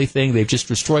family thing. They've just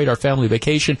destroyed our family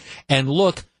vacation. And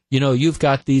look, you've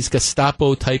got these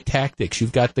Gestapo-type tactics.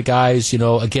 You've got the guys,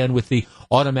 again, with the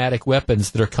automatic weapons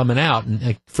that are coming out.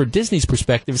 And for Disney's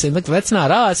perspective, saying, look, that's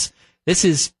not us. This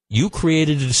is, you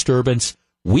created a disturbance.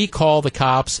 We call the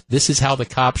cops. This is how the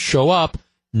cops show up.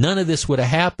 None of this would have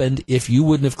happened if you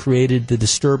wouldn't have created the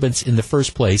disturbance in the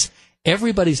first place.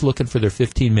 Everybody's looking for their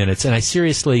 15 minutes. And I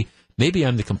seriously, maybe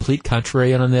I'm the complete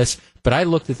contrarian on this, but I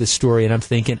looked at this story and I'm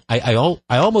thinking, I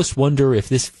almost wonder if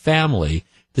this family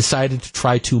decided to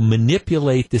try to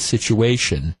manipulate this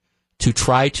situation to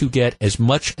try to get as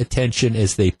much attention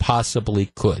as they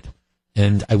possibly could.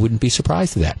 And I wouldn't be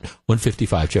surprised at that.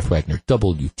 155, Jeff Wagner,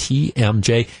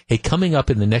 WTMJ. Hey, coming up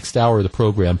in the next hour of the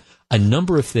program, a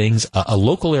number of things. A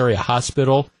local area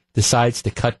hospital decides to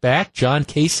cut back. John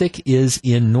Kasich is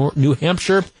in New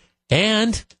Hampshire.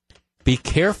 And be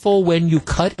careful when you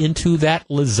cut into that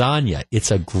lasagna.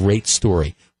 It's a great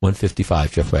story.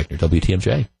 155, Jeff Wagner,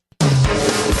 WTMJ.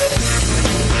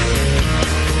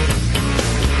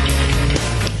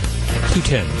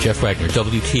 210, Jeff Wagner,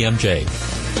 WTMJ.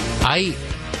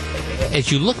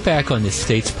 As you look back on this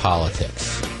state's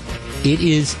politics, it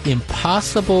is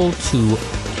impossible to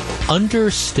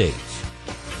understate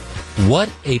what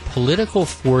a political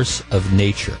force of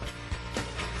nature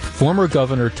former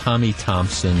Governor Tommy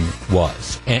Thompson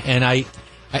was. And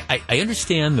I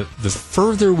understand that the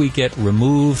further we get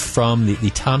removed from the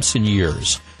Thompson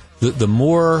years, the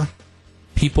more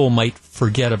people might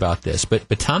forget about this. But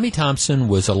Tommy Thompson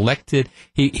was elected.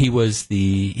 He was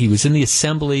in the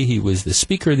Assembly. He was the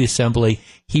Speaker of the Assembly.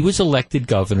 He was elected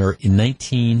governor in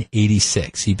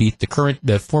 1986. He beat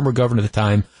the former governor at the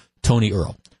time, Tony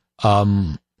Earl.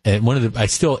 And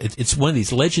it's one of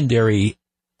these legendary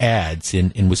ads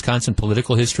in Wisconsin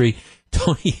political history.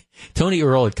 Tony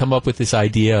Earl had come up with this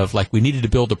idea of, like, we needed to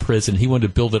build a prison. He wanted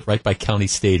to build it right by County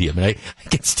Stadium. And I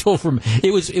can still remember,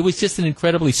 it was just an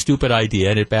incredibly stupid idea,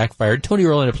 and it backfired. Tony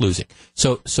Earl ended up losing.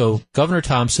 So Governor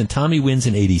Thompson, Tommy wins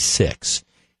in 86.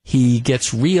 He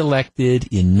gets reelected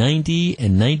in 90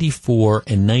 and 94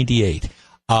 and 98.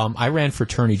 I ran for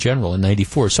Attorney General in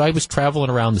 94, so I was traveling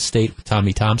around the state with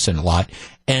Tommy Thompson a lot.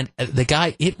 And the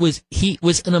guy, he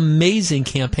was an amazing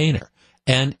campaigner.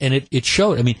 And it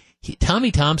showed. I mean, Tommy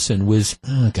Thompson was,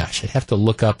 I'd have to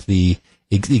look up the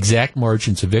exact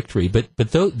margins of victory. But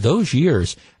those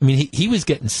years, I mean, he was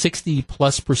getting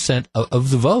 60+%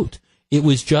 of the vote. It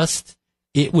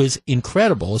was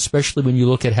incredible, especially when you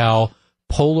look at how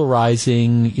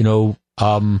polarizing,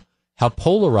 how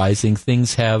polarizing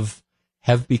things have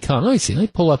become. Let me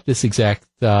pull up this exact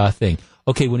thing.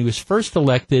 Okay, when he was first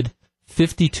elected,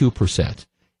 52%.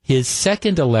 His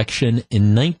second election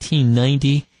in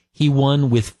 1990, he won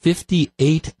with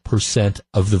 58%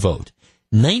 of the vote.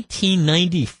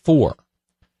 1994,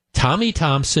 Tommy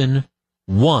Thompson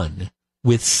won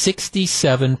with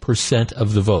 67%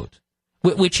 of the vote,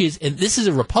 which is, and this is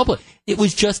a republic, it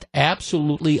was just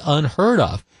absolutely unheard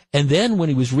of. And then when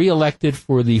he was reelected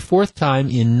for the fourth time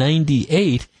in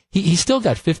 98, he still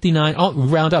got 59,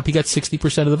 round up, he got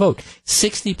 60% of the vote.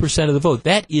 60% of the vote.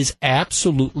 That is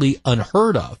absolutely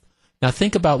unheard of. Now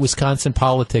think about Wisconsin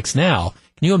politics now.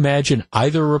 Can you imagine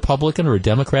either a Republican or a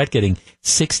Democrat getting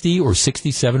 60 or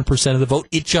 67% of the vote?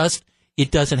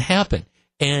 It doesn't happen.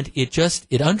 And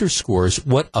it underscores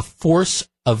what a force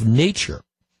of nature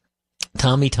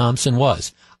Tommy Thompson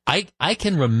was. I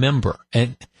can remember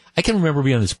being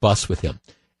on this bus with him,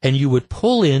 and you would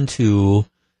pull into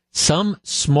some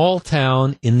small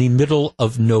town in the middle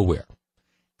of nowhere.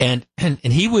 And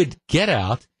he would get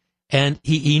out, and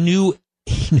he knew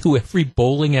every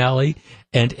bowling alley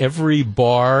and every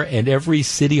bar and every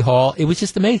city hall. It was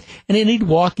just amazing. And then he'd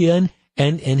walk in,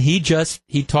 and he'd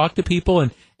talk to people,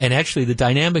 and actually the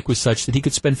dynamic was such that he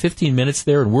could spend 15 minutes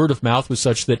there, and word of mouth was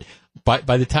such that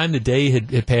by the time the day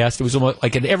had passed, it was almost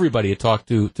like everybody had talked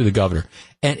to the governor.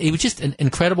 And it was just an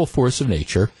incredible force of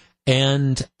nature.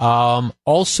 And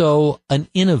also an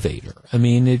innovator. I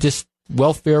mean, just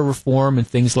welfare reform and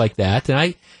things like that. And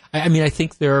I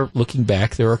think looking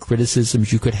back, there are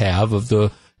criticisms you could have of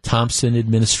the Thompson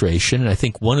administration. And I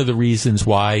think one of the reasons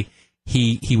why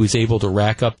he was able to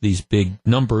rack up these big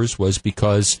numbers was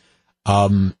because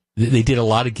they did a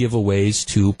lot of giveaways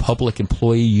to public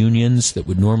employee unions that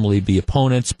would normally be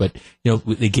opponents, but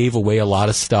they gave away a lot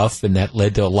of stuff, and that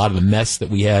led to a lot of the mess that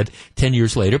we had 10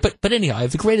 years later. But anyhow, I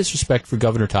have the greatest respect for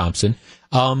Governor Thompson.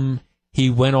 He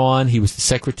went on. He was the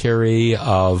Secretary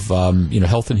of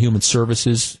Health and Human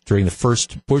Services during the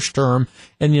first Bush term,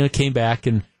 and came back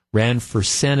and ran for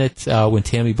Senate when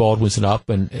Tammy Baldwin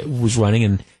was running,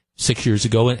 and 6 years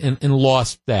ago, and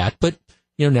lost that. But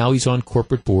now he's on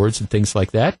corporate boards and things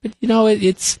like that. But,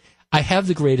 I have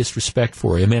the greatest respect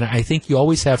for him. And I think you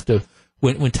always have to,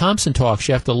 when Thompson talks,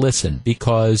 you have to listen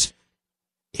because,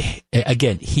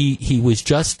 again, he was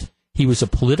a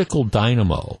political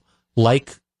dynamo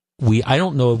like I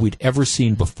don't know if we'd ever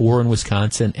seen before in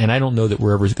Wisconsin, and I don't know that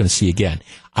we're ever going to see again.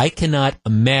 I cannot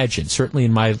imagine, certainly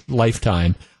in my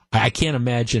lifetime, I can't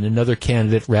imagine another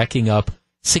candidate racking up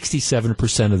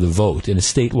 67% of the vote in a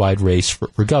statewide race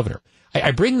for governor.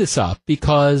 I bring this up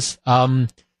because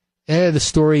the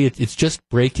story, it's just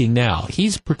breaking now.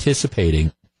 He's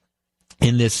participating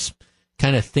in this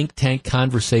kind of think tank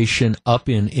conversation up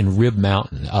in Rib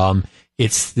Mountain.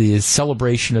 It's the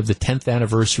celebration of the 10th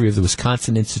anniversary of the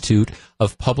Wisconsin Institute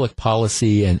of Public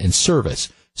Policy and Service.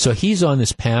 So he's on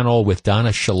this panel with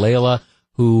Donna Shalala,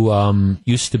 who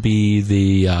used to be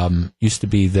the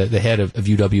head of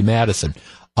UW-Madison,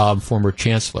 former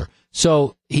chancellor.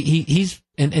 So he's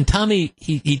and Tommy,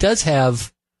 he does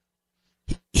have,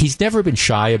 he's never been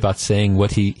shy about saying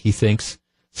what he thinks.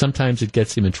 Sometimes it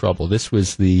gets him in trouble. This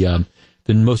was the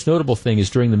most notable thing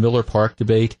is during the Miller Park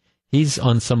debate, he's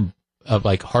on some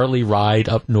Harley ride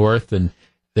up north, and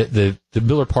the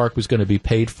Miller Park was going to be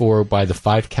paid for by the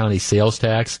 5-county sales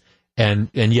tax, and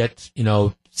yet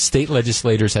state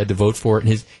legislators had to vote for it.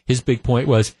 And his big point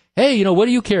was, hey, what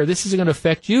do you care? This isn't going to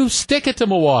affect you. Stick it to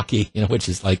Milwaukee, which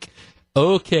is like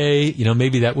okay,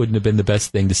 maybe that wouldn't have been the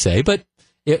best thing to say, but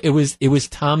it was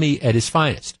Tommy at his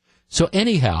finest. So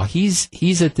anyhow,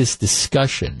 he's at this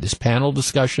discussion, this panel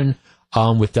discussion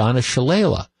with Donna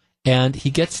Shalala, and he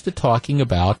gets to talking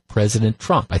about President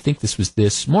Trump. I think this was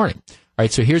this morning. All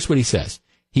right, so here's what he says.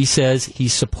 He says he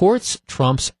supports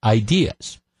Trump's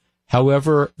ideas.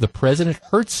 However, the president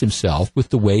hurts himself with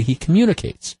the way he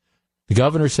communicates. The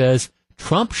governor says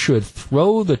Trump should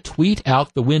throw the tweet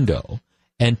out the window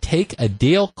and take a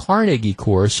Dale Carnegie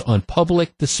course on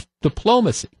public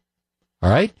diplomacy. All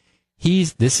right?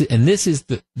 This is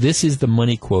the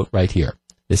money quote right here.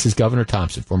 This is Governor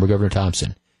Thompson, former Governor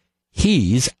Thompson.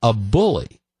 He's a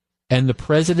bully, and the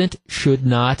president should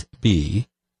not be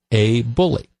a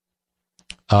bully.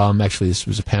 Actually, this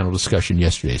was a panel discussion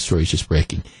yesterday. The story's just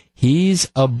breaking. He's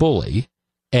a bully,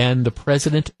 and the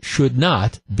president should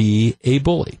not be a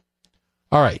bully.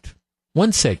 All right.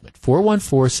 One segment,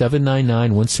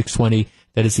 414-799-1620.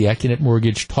 That is the Accunet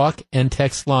Mortgage talk and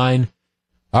text line.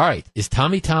 All right. Is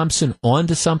Tommy Thompson on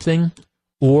to something?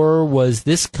 Or was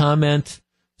this comment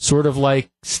sort of like,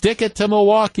 stick it to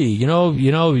Milwaukee?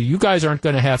 You guys aren't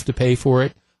going to have to pay for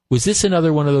it. Was this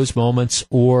another one of those moments?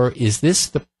 Or is this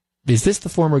the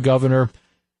former governor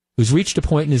who's reached a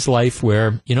point in his life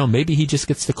where, maybe he just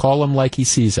gets to call him like he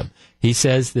sees him? He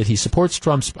says that he supports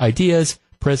Trump's ideas.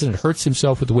 President hurts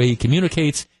himself with the way he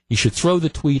communicates. He should throw the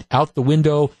tweet out the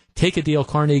window, take a Dale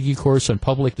Carnegie course on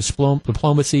public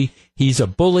diplomacy. He's a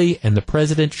bully, and the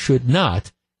president should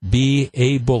not be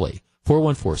a bully.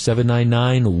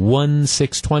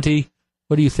 414-799-1620.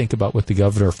 What do you think about what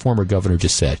the former governor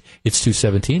just said? It's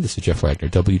 2:17. This is Jeff Wagner,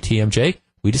 WTMJ.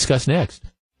 We discuss next.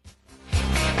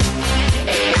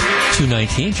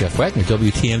 2:19, Jeff Wagner,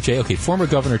 WTMJ. Okay, former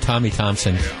Governor Tommy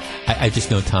Thompson. I just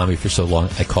know Tommy for so long,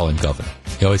 I call him Governor.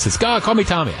 He always says, God, call me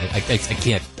Tommy. I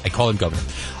can't. I call him Governor.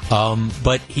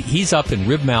 But he's up in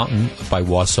Rib Mountain by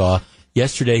Wausau.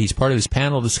 Yesterday, he's part of this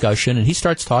panel discussion, and he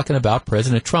starts talking about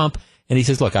President Trump. And he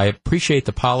says, look, I appreciate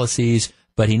the policies,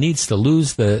 but he needs to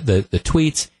lose the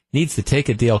tweets, needs to take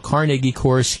a Dale Carnegie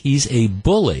course. He's a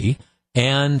bully,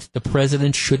 and the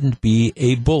president shouldn't be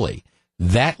a bully.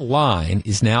 That line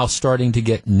is now starting to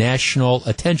get national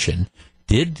attention.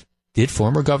 Did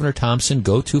former Governor Thompson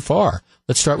go too far?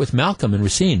 Let's start with Malcolm in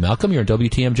Racine. Malcolm, you're on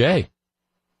WTMJ.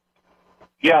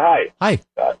 Yeah, hi. Hi.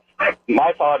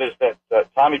 My thought is that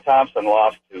Tommy Thompson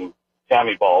lost to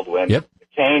Tammy Baldwin. Yep.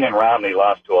 McCain and Romney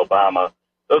lost to Obama.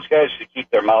 Those guys should keep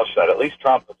their mouths shut. At least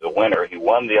Trump was a winner. He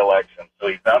won the election, so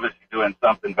he's obviously doing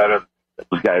something better than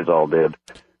those guys all did.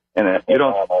 And you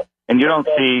don't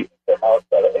see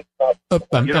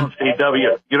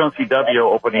W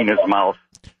opening his mouth.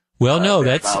 Well, no,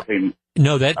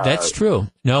 that's true.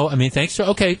 No, I mean, thanks to,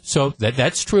 okay, so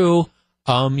that's true.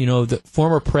 The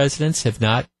former presidents have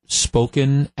not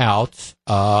spoken out.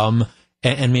 I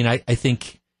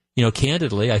think,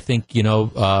 candidly, I think,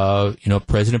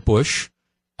 President Bush,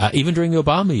 even during the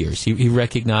Obama years, he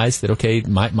recognized that, okay,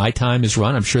 my time is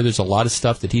run. I'm sure there's a lot of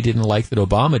stuff that he didn't like that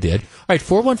Obama did. All right,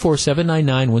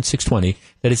 414-799-1620.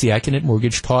 That is the Accunet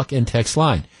Mortgage talk and text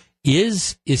line.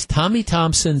 Is Tommy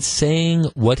Thompson saying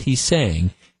what he's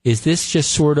saying? Is this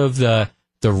just sort of the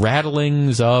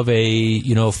rattlings of a,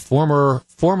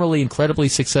 formerly incredibly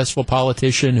successful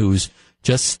politician who's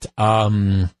just,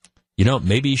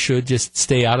 maybe should just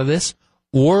stay out of this?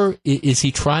 Or is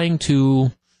he trying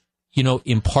to,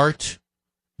 impart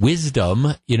wisdom,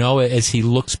 as he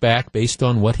looks back based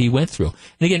on what he went through?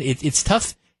 And again, it's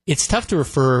tough to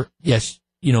refer, yes,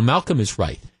 Malcolm is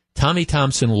right. Tommy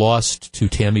Thompson lost to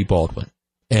Tammy Baldwin.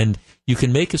 And you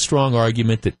can make a strong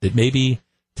argument that maybe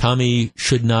Tommy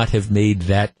should not have made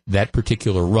that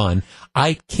particular run.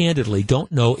 I candidly don't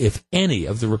know if any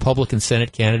of the Republican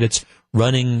Senate candidates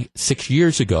running 6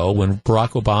 years ago when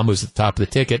Barack Obama was at the top of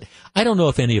the ticket, I don't know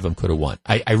if any of them could have won.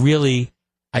 I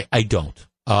don't.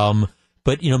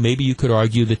 But, maybe you could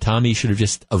argue that Tommy should have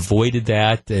just avoided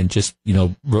that and just,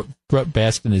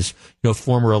 basked in his,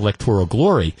 former electoral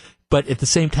glory. But at the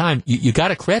same time, you got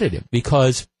to credit him,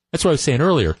 because that's what I was saying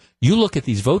earlier. You look at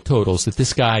these vote totals that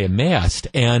this guy amassed,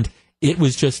 and it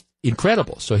was just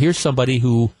incredible. So here's somebody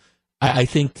who I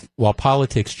think, while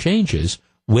politics changes,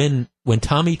 when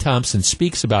Tommy Thompson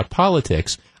speaks about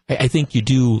politics, I think you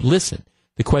do listen.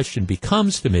 The question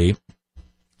becomes to me,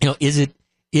 is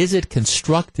it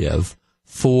constructive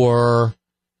for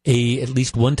at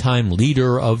least one-time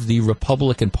leader of the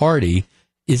Republican Party?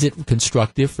 Is it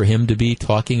constructive for him to be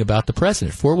talking about the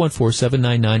president?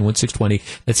 414-799-1620.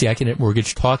 That's the Accunet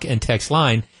Mortgage talk and text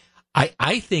line.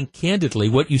 I think, candidly,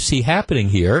 what you see happening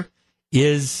here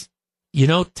is,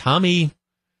 Tommy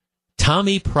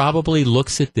probably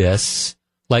looks at this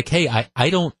like, hey, I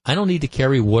don't need to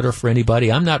carry water for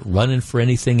anybody. I'm not running for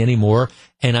anything anymore,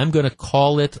 and I'm going to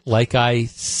call it like I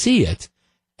see it.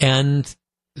 And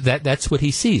that's what he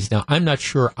sees. Now, I'm not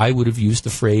sure I would have used the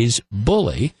phrase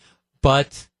bully,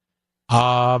 but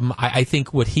I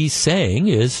think what he's saying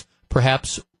is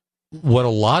perhaps what a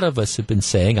lot of us have been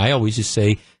saying. I always just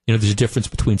say, there's a difference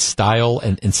between style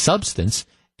and substance,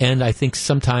 and I think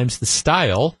sometimes the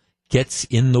style gets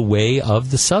in the way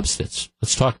of the substance.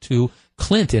 Let's talk to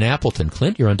Clint in Appleton.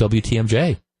 Clint, you're on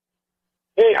WTMJ.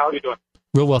 Hey, how are you doing?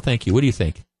 Real well, thank you. What do you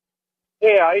think?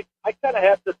 Hey, I kind of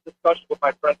had this discussion with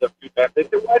my friends a few times. They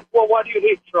said, well, why do you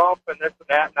hate Trump and this and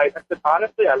that? And I said,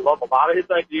 honestly, I love a lot of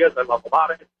his ideas. I love a lot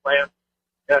of his plans.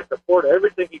 And I support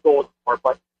everything he goes for.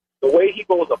 But the way he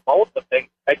goes about the thing,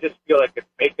 I just feel like it's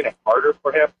making it harder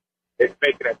for him. It's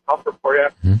making it tougher for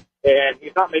him. Mm-hmm. And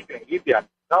he's not making it easy on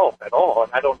himself at all.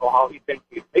 And I don't know how he thinks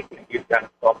he's making it easy on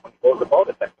himself when he goes about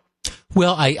it.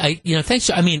 Well,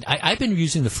 thanks. I mean, I've been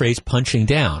using the phrase punching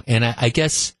down. And I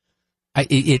guess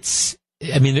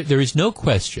there is no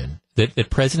question that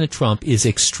President Trump is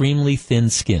extremely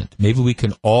thin-skinned. Maybe we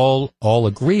can all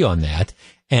agree on that.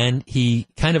 And he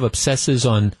kind of obsesses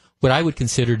on what I would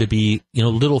consider to be,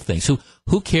 little things.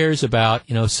 Who cares about,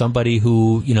 somebody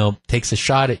who, takes a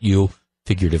shot at you,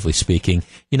 figuratively speaking?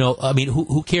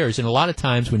 Who cares? And a lot of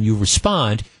times when you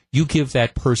respond, you give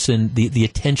that person the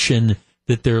attention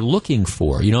that they're looking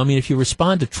for. If you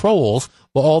respond to trolls,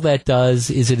 well, all that does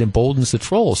is it emboldens the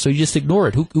trolls. So you just ignore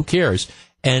it. Who cares?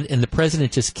 And the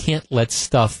president just can't let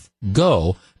stuff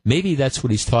go. Maybe that's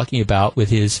what he's talking about with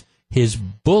his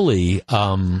bully,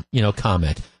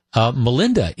 comment.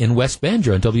 Melinda in West Bend,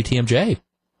 you're on WTMJ.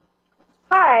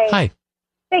 Hi. Hi.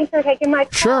 Thanks for taking my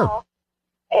call. Sure.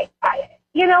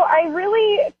 I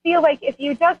really feel like if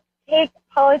you just take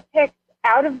politics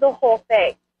out of the whole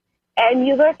thing and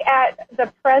you look at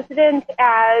the president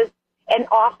as an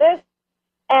office,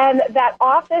 and that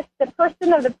office, the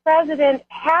person of the president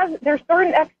there's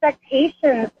certain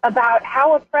expectations about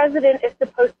how a president is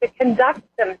supposed to conduct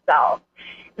themselves.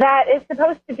 That is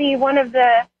supposed to be one of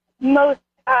the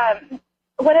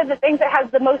things that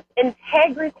has the most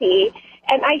integrity.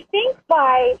 And I think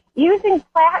by using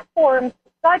platforms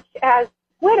such as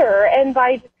Twitter and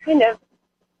by just kind of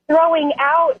throwing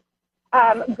out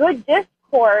good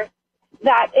discourse,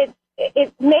 that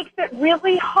it makes it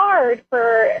really hard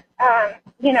for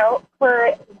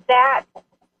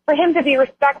him to be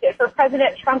respected, for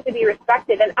President Trump to be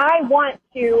respected. And I want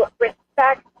to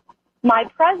respect my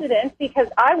president because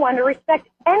I want to respect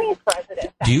any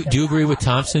president. Do you agree with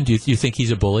Thompson? Do you think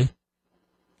he's a bully?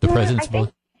 The president's a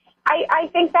bully? I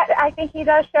think he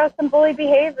does show some bully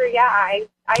behavior. Yeah, I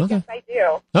guess I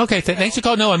do. Okay, thanks for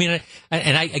calling. No, I mean,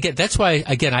 that's why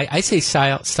I say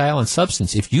style and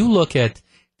substance. If you look at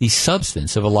the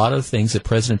substance of a lot of the things that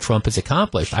President Trump has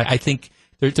accomplished, I think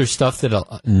there's stuff that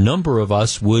a number of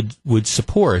us would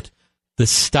support. The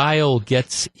style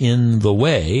gets in the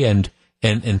way,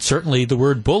 and certainly the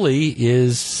word bully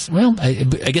is, well, I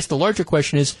guess the larger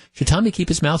question is, should Tommy keep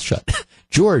his mouth shut?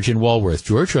 George in Walworth.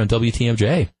 George, you're on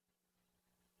WTMJ.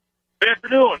 Good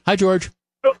afternoon. Hi, George.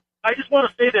 I just want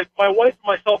to say that my wife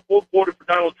and myself both voted for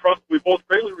Donald Trump. We both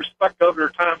greatly respect Governor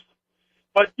Thompson.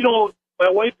 But, my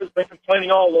wife has been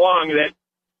complaining all along that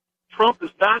Trump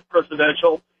is not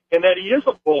presidential and that he is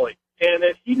a bully and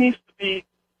that he needs to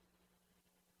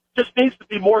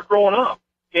be more grown up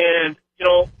and,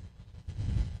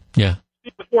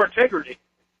 speak with more integrity.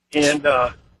 And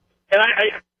I,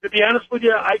 to be honest with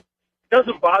you, it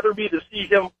doesn't bother me to see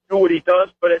him do what he does,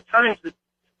 but at times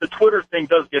the Twitter thing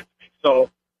does get to me. So,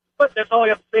 but that's all I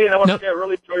have to say, and I want to say I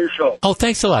really enjoy your show. Oh,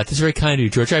 thanks a lot. That's very kind of you,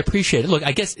 George. I appreciate it. Look,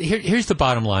 I guess here's the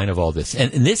bottom line of all this.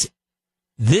 And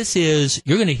this is,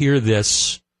 you're going to hear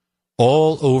this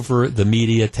all over the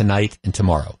media tonight and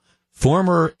tomorrow.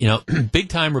 Former,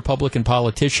 big-time Republican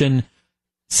politician,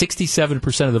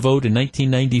 67% of the vote in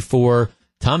 1994,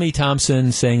 Tommy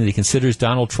Thompson saying that he considers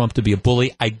Donald Trump to be a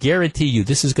bully. I guarantee you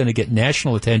this is going to get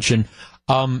national attention.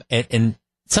 And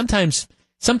sometimes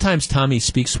Tommy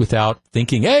speaks without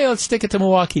thinking, hey, let's stick it to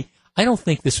Milwaukee. I don't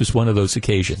think this was one of those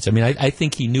occasions. I mean, I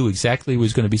think he knew exactly what he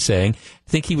was going to be saying. I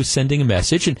think he was sending a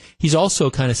message, and he's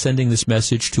also kind of sending this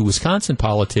message to Wisconsin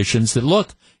politicians that,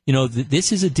 look,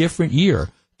 this is a different year.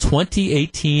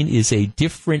 2018 is a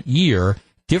different year,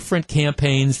 different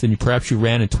campaigns than perhaps you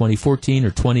ran in 2014 or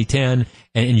 2010,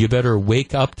 and you better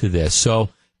wake up to this. So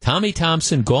Tommy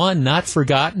Thompson, gone, not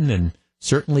forgotten, and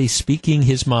certainly speaking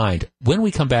his mind. When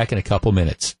we come back in a couple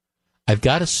minutes, I've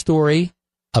got a story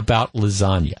about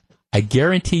lasagna. I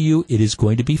guarantee you it is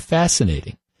going to be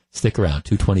fascinating. Stick around.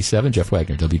 2:27, Jeff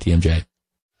Wagner, WTMJ.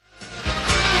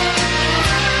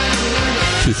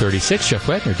 2:36, Jeff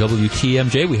Wagner,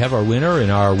 WTMJ. We have our winner in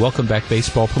our Welcome Back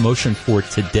Baseball promotion for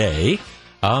today.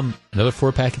 Another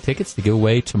 4-pack of tickets to give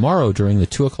away tomorrow during the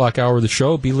 2 o'clock hour of the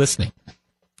show. Be listening.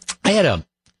 I had a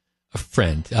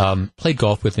friend, played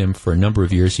golf with him for a number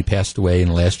of years. He passed away in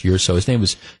the last year or so. His name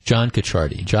was John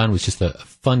Cacciardi. John was just a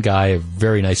fun guy, a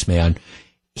very nice man.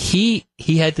 He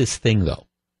had this thing, though.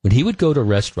 When he would go to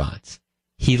restaurants,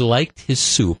 he liked his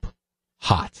soup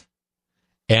hot.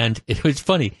 And it was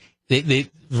funny. The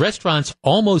restaurants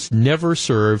almost never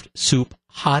served soup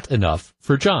hot enough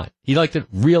for John. He liked it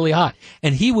really hot.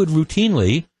 And he would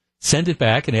routinely send it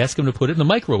back and ask him to put it in the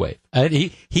microwave.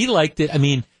 He liked it,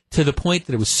 to the point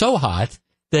that it was so hot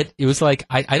that it was like,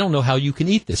 I don't know how you can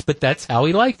eat this, but that's how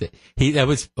he liked it.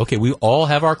 We all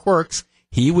have our quirks.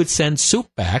 He would send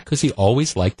soup back because he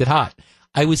always liked it hot.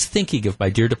 I was thinking of my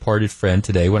dear departed friend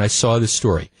today when I saw this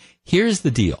story. Here's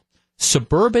the deal.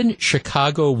 Suburban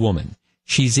Chicago woman.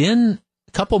 She's a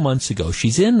couple months ago,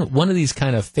 she's in one of these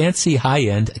kind of fancy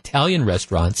high-end Italian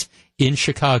restaurants in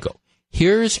Chicago.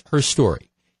 Here's her story.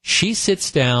 She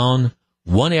sits down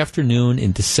one afternoon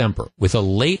in December with a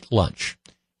late lunch.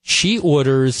 She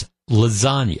orders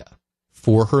lasagna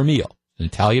for her meal, an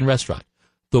Italian restaurant.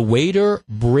 The waiter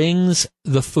brings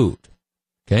the food.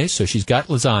 Okay, so she's got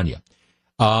lasagna.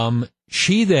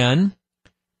 She then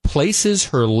places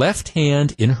her left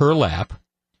hand in her lap,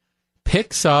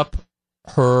 picks up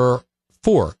her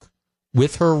fork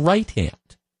with her right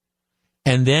hand,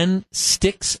 and then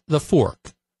sticks the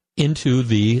fork into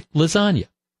the lasagna.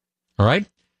 All right?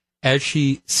 As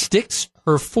she sticks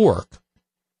her fork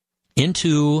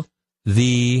into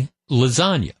the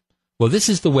lasagna, well, this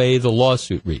is the way the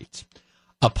lawsuit reads.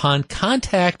 Upon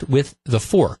contact with the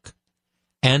fork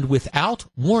and without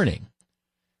warning,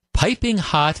 piping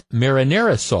hot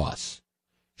marinara sauce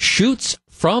shoots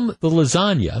from the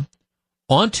lasagna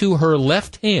onto her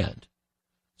left hand,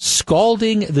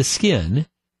 scalding the skin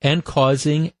and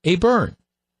causing a burn.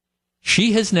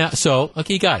 She has now,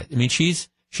 you got it.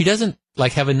 She doesn't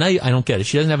have a knife. I don't get it.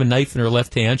 She doesn't have a knife in her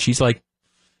left hand. She says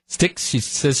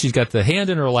she's got the hand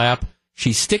in her lap.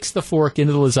 She sticks the fork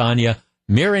into the lasagna.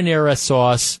 Marinara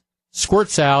sauce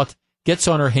squirts out, gets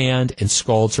on her hand, and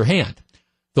scalds her hand.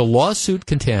 The lawsuit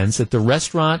contends that the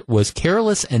restaurant was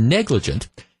careless and negligent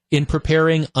in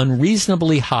preparing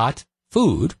unreasonably hot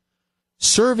food,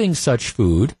 serving such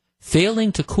food,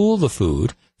 failing to cool the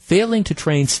food, failing to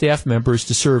train staff members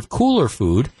to serve cooler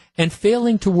food, and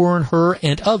failing to warn her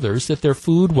and others that their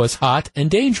food was hot and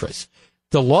dangerous.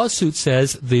 The lawsuit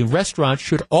says the restaurant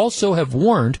should also have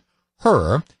warned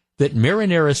her that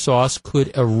marinara sauce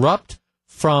could erupt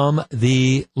from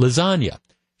the lasagna.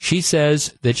 She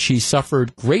says that she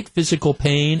suffered great physical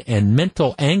pain and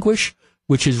mental anguish,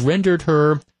 which has rendered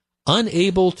her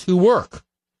unable to work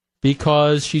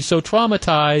because she's so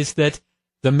traumatized that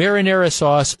the marinara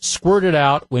sauce squirted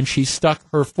out when she stuck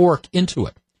her fork into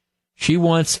it. She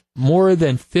wants more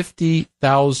than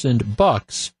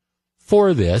 $50,000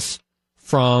 for this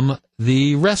from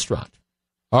the restaurant.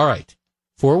 All right.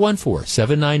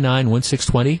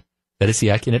 414-799-1620. That is the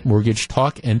Acunet Mortgage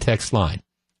talk and text line.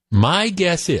 My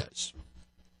guess is,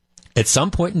 at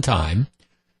some point in time,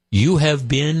 you have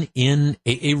been in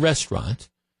a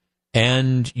restaurant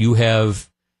and you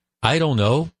have,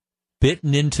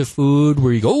 bitten into food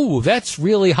where you go, oh, that's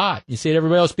really hot. You say to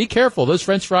everybody else, be careful, those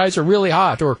French fries are really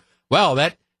hot. Or, wow,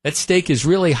 that steak is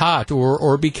really hot.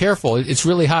 Or be careful, it's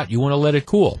really hot. You want to let it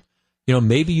cool.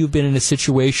 Maybe you've been in a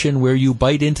situation where you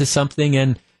bite into something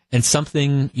and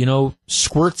something,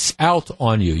 squirts out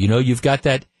on you. You've got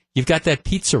that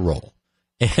pizza roll.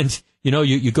 And,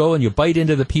 you go and you bite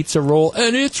into the pizza roll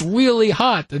and it's really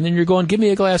hot. And then you're going, give me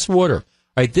a glass of water. All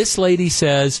right, this lady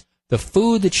says the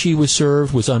food that she was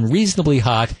served was unreasonably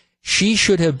hot. She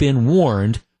should have been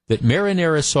warned that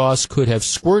marinara sauce could have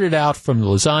squirted out from the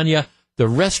lasagna. The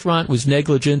restaurant was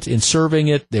negligent in serving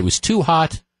it. It was too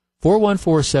hot.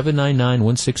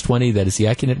 414-799-1620. That is the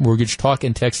Acunet Mortgage talk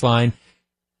and text line.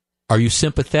 Are you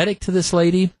sympathetic to this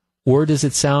lady, or does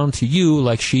it sound to you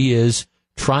like she is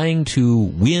trying to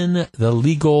win the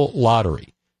legal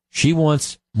lottery? She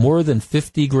wants more than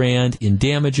 $50,000 in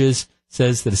damages,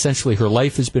 says that essentially her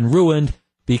life has been ruined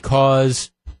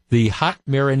because the hot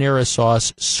marinara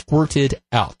sauce squirted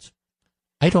out.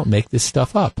 I don't make this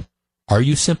stuff up. Are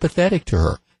you sympathetic to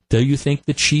her? Do you think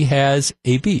that she has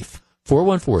a beef?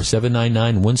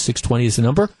 414-799-1620 is the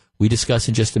number. We discuss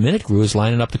in just a minute. Gru is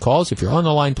lining up the calls. If you're on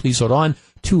the line, please hold on.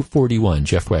 241,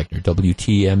 Jeff Wagner,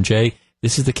 WTMJ.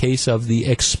 This is the case of the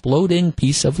exploding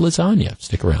piece of lasagna.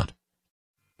 Stick around.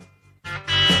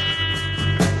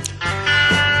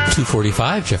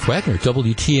 2:45, Jeff Wagner,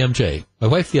 WTMJ. My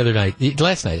wife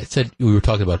last night, said we were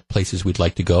talking about places we'd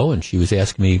like to go, and she was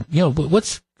asking me,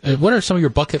 what are some of your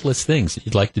bucket list things that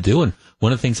you'd like to do? And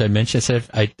one of the things I mentioned, I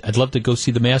said, I'd love to go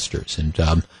see the Masters. And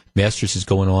Masters is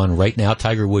going on right now.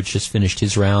 Tiger Woods just finished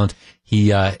his round.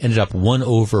 He ended up 1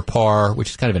 over par, which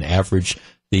is kind of an average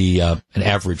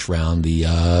round.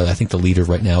 I think the leader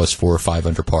right now is 4 or 5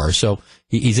 under par. So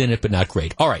he's in it, but not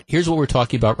great. All right, here's what we're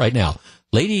talking about right now.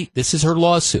 Lady, this is her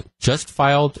lawsuit, just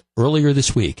filed earlier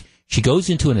this week. She goes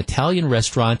into an Italian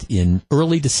restaurant in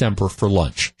early December for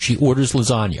lunch. She orders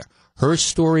lasagna. Her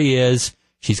story is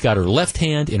she's got her left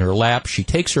hand in her lap. She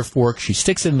takes her fork. She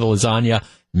sticks it in the lasagna.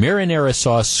 Marinara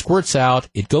sauce squirts out.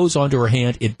 It goes onto her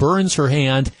hand. It burns her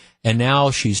hand. And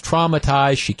now she's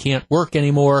traumatized. She can't work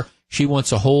anymore. She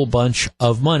wants a whole bunch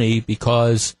of money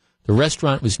because the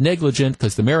restaurant was negligent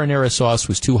because the marinara sauce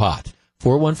was too hot.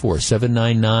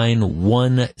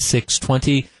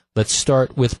 414-799-1620. Let's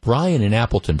start with Brian in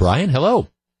Appleton. Brian, hello.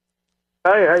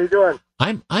 Hey, how you doing?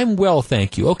 I'm well,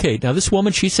 thank you. Okay, now this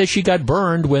woman, she says she got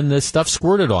burned when the stuff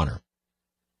squirted on her.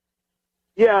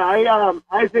 Yeah,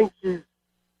 I think she's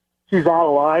out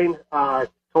of line,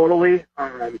 totally.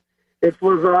 It's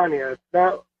lasagna. It's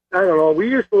not, I don't know. We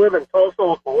used to live in Tulsa,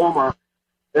 Oklahoma,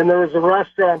 and there was a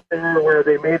restaurant there where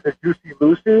they made the Juicy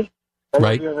Lucy.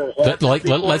 Right.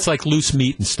 That's like loose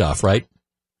meat and stuff, right?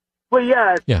 Well,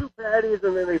 yeah, it's 2 patties,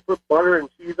 and then they put butter and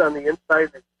cheese on the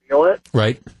inside and seal it.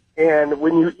 Right. And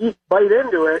when you bite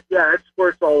into it, yeah, it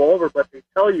squirts all over, but they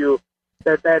tell you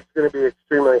that that's going to be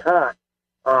extremely hot.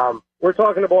 We're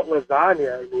talking about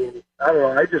lasagna. I mean, I don't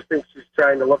know. I just think she's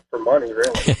trying to look for money,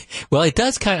 really. Well, it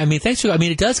does kind of,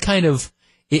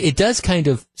 it does kind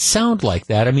of sound like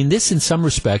that. I mean, this in some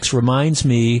respects reminds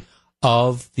me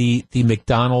of the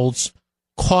McDonald's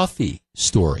coffee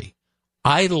story.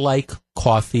 I like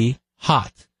coffee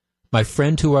hot. My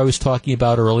friend who I was talking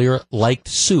about earlier liked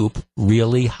soup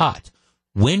really hot.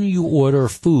 When you order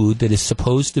food that is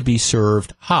supposed to be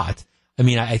served hot, I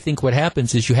mean, I think what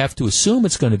happens is you have to assume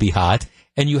it's going to be hot,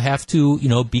 and you have to,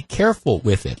 be careful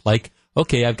with it. Like,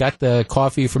 okay, I've got the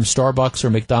coffee from Starbucks or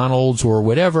McDonald's or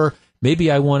whatever.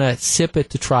 Maybe I want to sip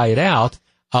it to try it out.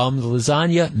 The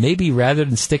lasagna, maybe rather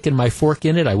than sticking my fork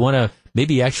in it, I want to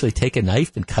maybe actually take a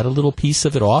knife and cut a little piece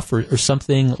of it off or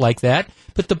something like that.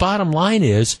 But the bottom line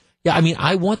is,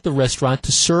 I want the restaurant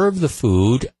to serve the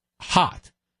food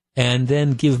hot and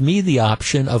then give me the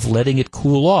option of letting it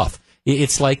cool off.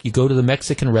 It's like you go to the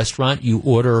Mexican restaurant, you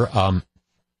order,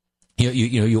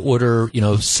 you order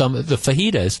some of the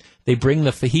fajitas. They bring the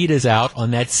fajitas out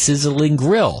on that sizzling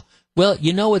grill. Well,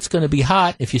 it's going to be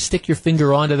hot if you stick your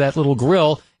finger onto that little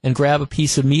grill and grab a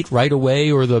piece of meat right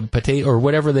away or the potato or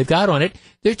whatever they've got on it.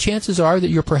 Their chances are that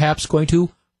you're perhaps going to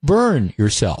burn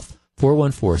yourself.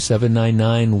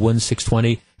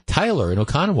 414-799-1620. Tyler in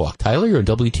Oconomowoc. Tyler, you're in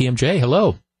WTMJ.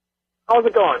 Hello. How's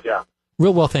it going, Jeff?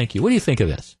 Real well, thank you. What do you think of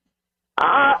this?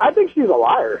 I think she's a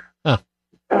liar. Huh.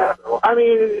 I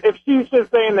mean, if she's just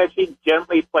saying that she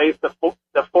gently placed the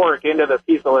fork into the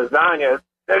piece of lasagna,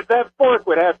 that fork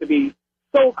would have to be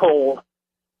so cold,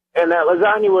 and that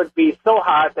lasagna would be so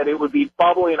hot that it would be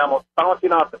bubbling, almost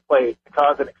bouncing off the plate to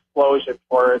cause an explosion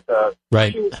for it to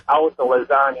shoot out the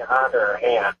lasagna onto her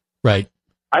hand. Right.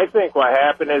 I think what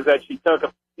happened is that she took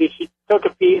a piece, she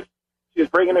was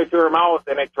bringing it to her mouth,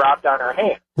 and it dropped on her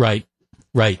hand. Right.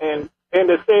 Right. And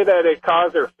to say that it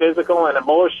caused her physical and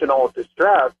emotional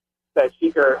distress,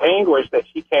 or anguish that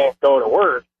she can't go to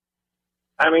work.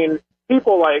 I mean,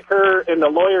 people like her and the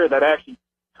lawyer that actually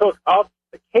took up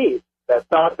the case that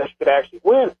thought that she could actually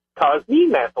win caused me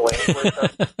mental anguish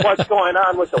of what's going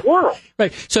on with the world.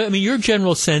 Right. So, I mean, your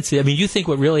general sense, you think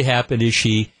what really happened is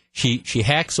she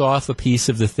hacks off a piece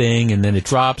of the thing and then it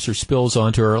drops or spills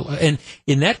onto her. And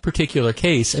in that particular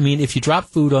case, I mean, if you drop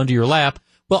food onto your lap,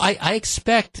 well, I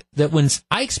expect when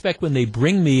they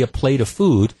bring me a plate of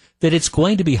food that it's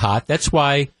going to be hot. That's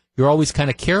why you're always kind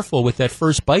of careful with that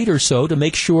first bite or so to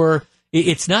make sure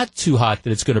it's not too hot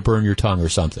that it's going to burn your tongue or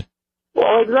something.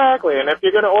 Well, exactly. And if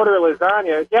you're going to order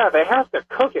lasagna, they have to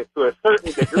cook it to a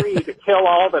certain degree to kill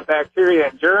all the bacteria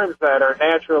and germs that are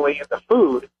naturally in the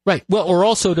food. Right. Well, or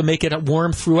also to make it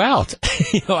warm throughout.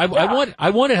 I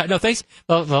want it. No, thanks.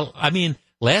 Well, I mean,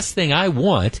 last thing I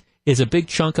want is a big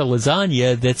chunk of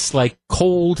lasagna that's like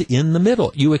cold in the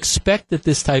middle. You expect that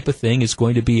this type of thing is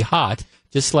going to be hot,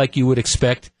 just like you would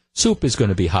expect soup is going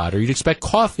to be hot, or you'd expect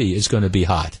coffee is going to be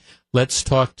hot. Let's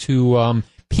talk to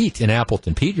Pete in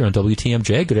Appleton. Pete, you're on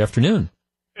WTMJ. Good afternoon.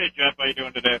 Hey, Jeff. How you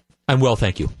doing today? I'm well,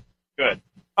 thank you. Good.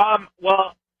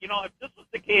 Well, if this was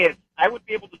the case, I would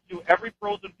be able to sue every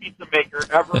frozen pizza maker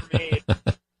ever made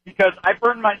because I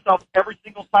burn myself every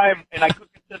single time, and I cook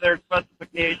in to their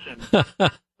specifications.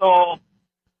 So,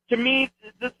 to me,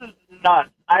 this is nuts.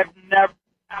 I've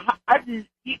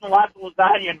eaten lots of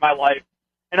lasagna in my life,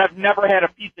 and I've never had a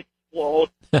piece explode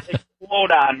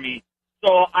on me.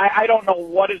 So I don't know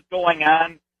what is going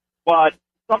on, but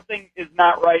something is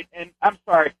not right. And I'm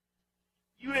sorry,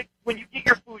 when you get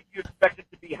your food, you expect it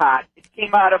to be hot. It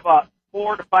came out of a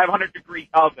 400 to 500 degree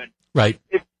oven. Right.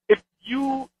 If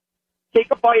you take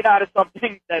a bite out of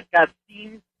something that's got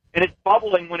steam and it's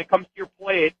bubbling when it comes to your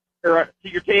plate or to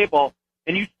your table,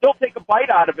 and you still take a bite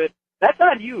out of it, that's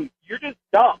on you. You're just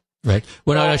dumb. Right.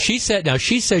 Well, now she said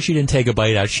she didn't take a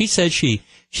bite out. She said she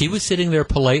was sitting there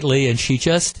politely, and she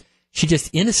just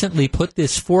innocently put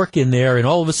this fork in there, and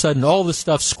all of a sudden, all the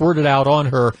stuff squirted out on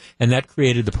her, and that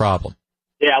created the problem.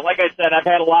 Yeah, like I said, I've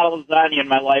had a lot of lasagna in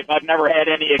my life. I've never had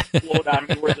any explode on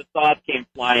me where the sauce came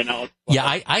flying out. Yeah,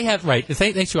 I have, right.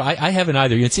 Thanks, Joe. I haven't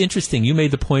either. It's interesting. You made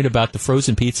the point about the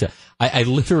frozen pizza. I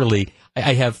literally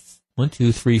have 1,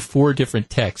 2, 3, 4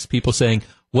 different texts, people saying,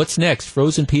 what's next?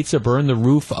 Frozen pizza burn the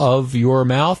roof of your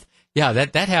mouth? Yeah,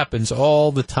 that happens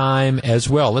all the time as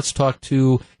well. Let's talk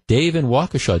to Dave in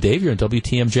Waukesha. Dave, you're on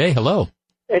WTMJ. Hello.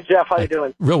 Hey, Jeff, how you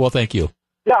doing? Real well, thank you.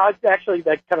 Yeah, actually,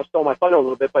 that kind of stole my thunder a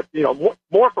little bit, but,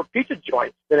 more for pizza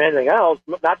joints than anything else.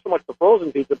 Not so much the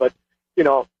frozen pizza, but,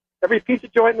 every pizza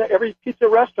joint, every pizza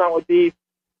restaurant would be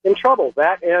in trouble.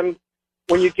 That, and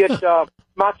when you get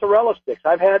mozzarella sticks,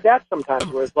 I've had that sometimes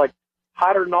where it's like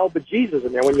hotter than all bejesus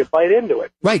in there when you bite into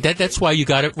it. Right, that's why you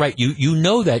got it right. You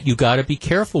know that. You got to be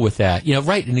careful with that.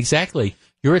 Right, and exactly.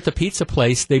 You're at the pizza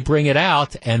place, they bring it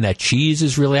out, and that cheese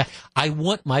is really... I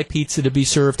want my pizza to be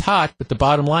served hot, but the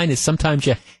bottom line is sometimes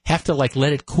you have to, let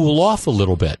it cool off a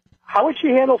little bit. How would she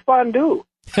handle fondue?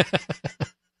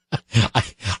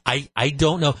 I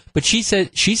don't know. But she says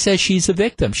she's a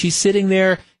victim. She's sitting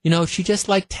there, she just,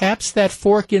 taps that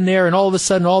fork in there, and all of a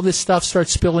sudden all this stuff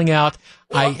starts spilling out.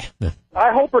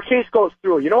 I hope her case goes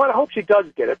through. You know what? I hope she does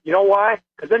get it. You know why?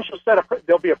 Because then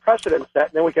there'll be a precedent set,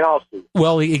 and then we can all sue.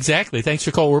 Well, exactly. Thanks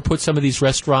for calling. We'll put some of these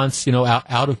restaurants,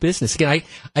 out of business. Again,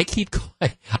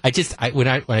 when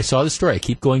I saw the story, I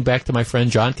keep going back to my friend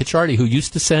John Kachardi, who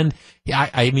used to send.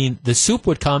 The soup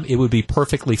would come, it would be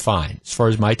perfectly fine as far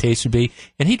as my taste would be,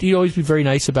 and he'd always be very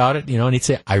nice about it, and he'd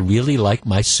say, "I really like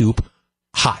my soup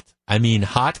hot.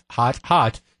 Hot, hot,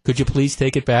 hot. Could you please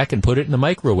take it back and put it in the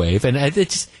microwave?" And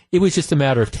it was just a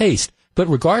matter of taste. But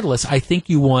regardless, I think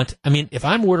you want, if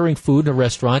I'm ordering food in a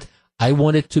restaurant, I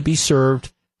want it to be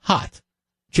served hot.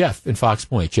 Jeff in Fox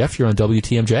Point. Jeff, you're on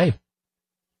WTMJ.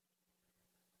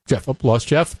 Jeff, lost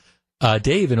Jeff.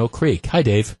 Dave in Oak Creek. Hi,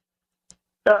 Dave.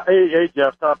 Hey,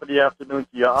 Jeff. Top of the afternoon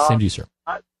to you. Same to you, sir.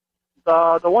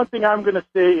 The one thing I'm going to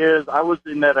say is I was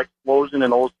in that explosion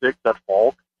in 06 at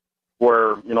Falk,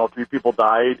 where, 3 people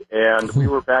died, and we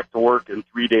were back to work in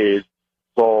 3 days.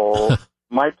 So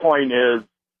my point is,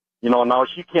 now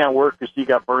she can't work because she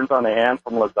got burns on the hand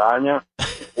from lasagna.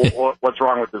 What's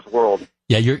wrong with this world?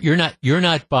 Yeah, you're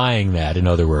not buying that, in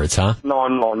other words, huh? No.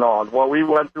 What we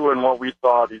went through and what we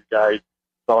saw, these guys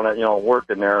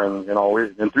working there, and,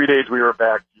 in 3 days we were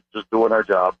back just doing our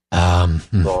job.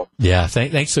 So. Yeah,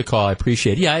 thanks for the call. I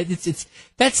appreciate it. Yeah, it's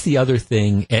that's the other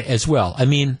thing as well.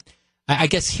 I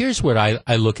guess here's what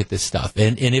I look at this stuff,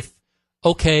 and if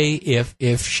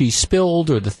she spilled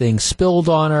or the thing spilled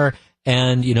on her,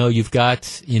 and you've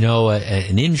got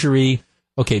an injury,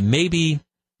 okay, maybe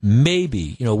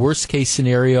worst case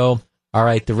scenario, all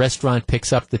right, the restaurant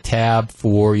picks up the tab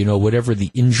for whatever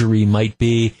the injury might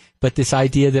be, but this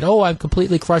idea that I'm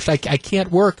completely crushed, I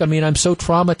can't work, I'm so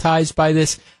traumatized by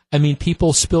this,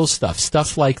 people spill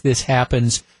stuff like this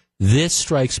happens. This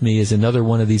strikes me as another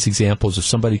one of these examples of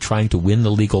somebody trying to win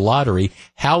the legal lottery.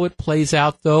 How it plays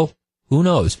out, though, who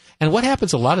knows? And what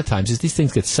happens a lot of times is these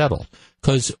things get settled.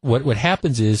 Because what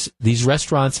happens is these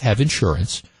restaurants have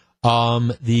insurance.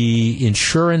 The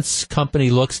insurance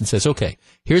company looks and says, okay,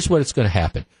 here's what it's going to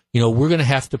happen. We're going to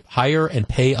have to hire and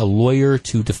pay a lawyer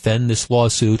to defend this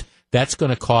lawsuit. That's going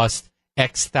to cost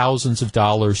X thousands of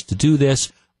dollars to do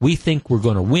this. We think we're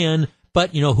going to win.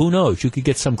 But, who knows? You could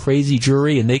get some crazy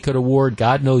jury and they could award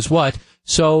God knows what.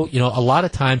 So, a lot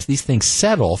of times these things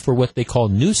settle for what they call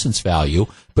nuisance value,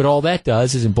 but all that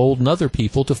does is embolden other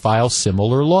people to file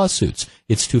similar lawsuits.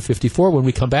 It's 2:54. When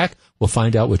we come back, we'll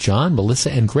find out what John,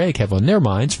 Melissa, and Greg have on their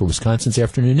minds for Wisconsin's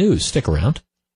Afternoon News. Stick around.